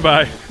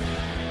 Goodbye.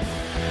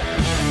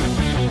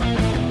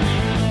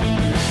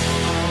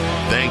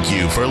 Thank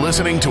you for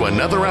listening to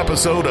another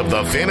episode of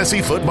the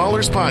Fantasy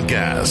Footballers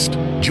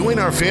Podcast. Join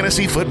our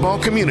fantasy football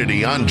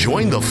community on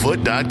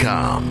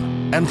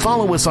jointhefoot.com and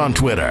follow us on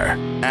Twitter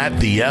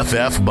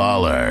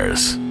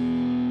 @TheFFBallers.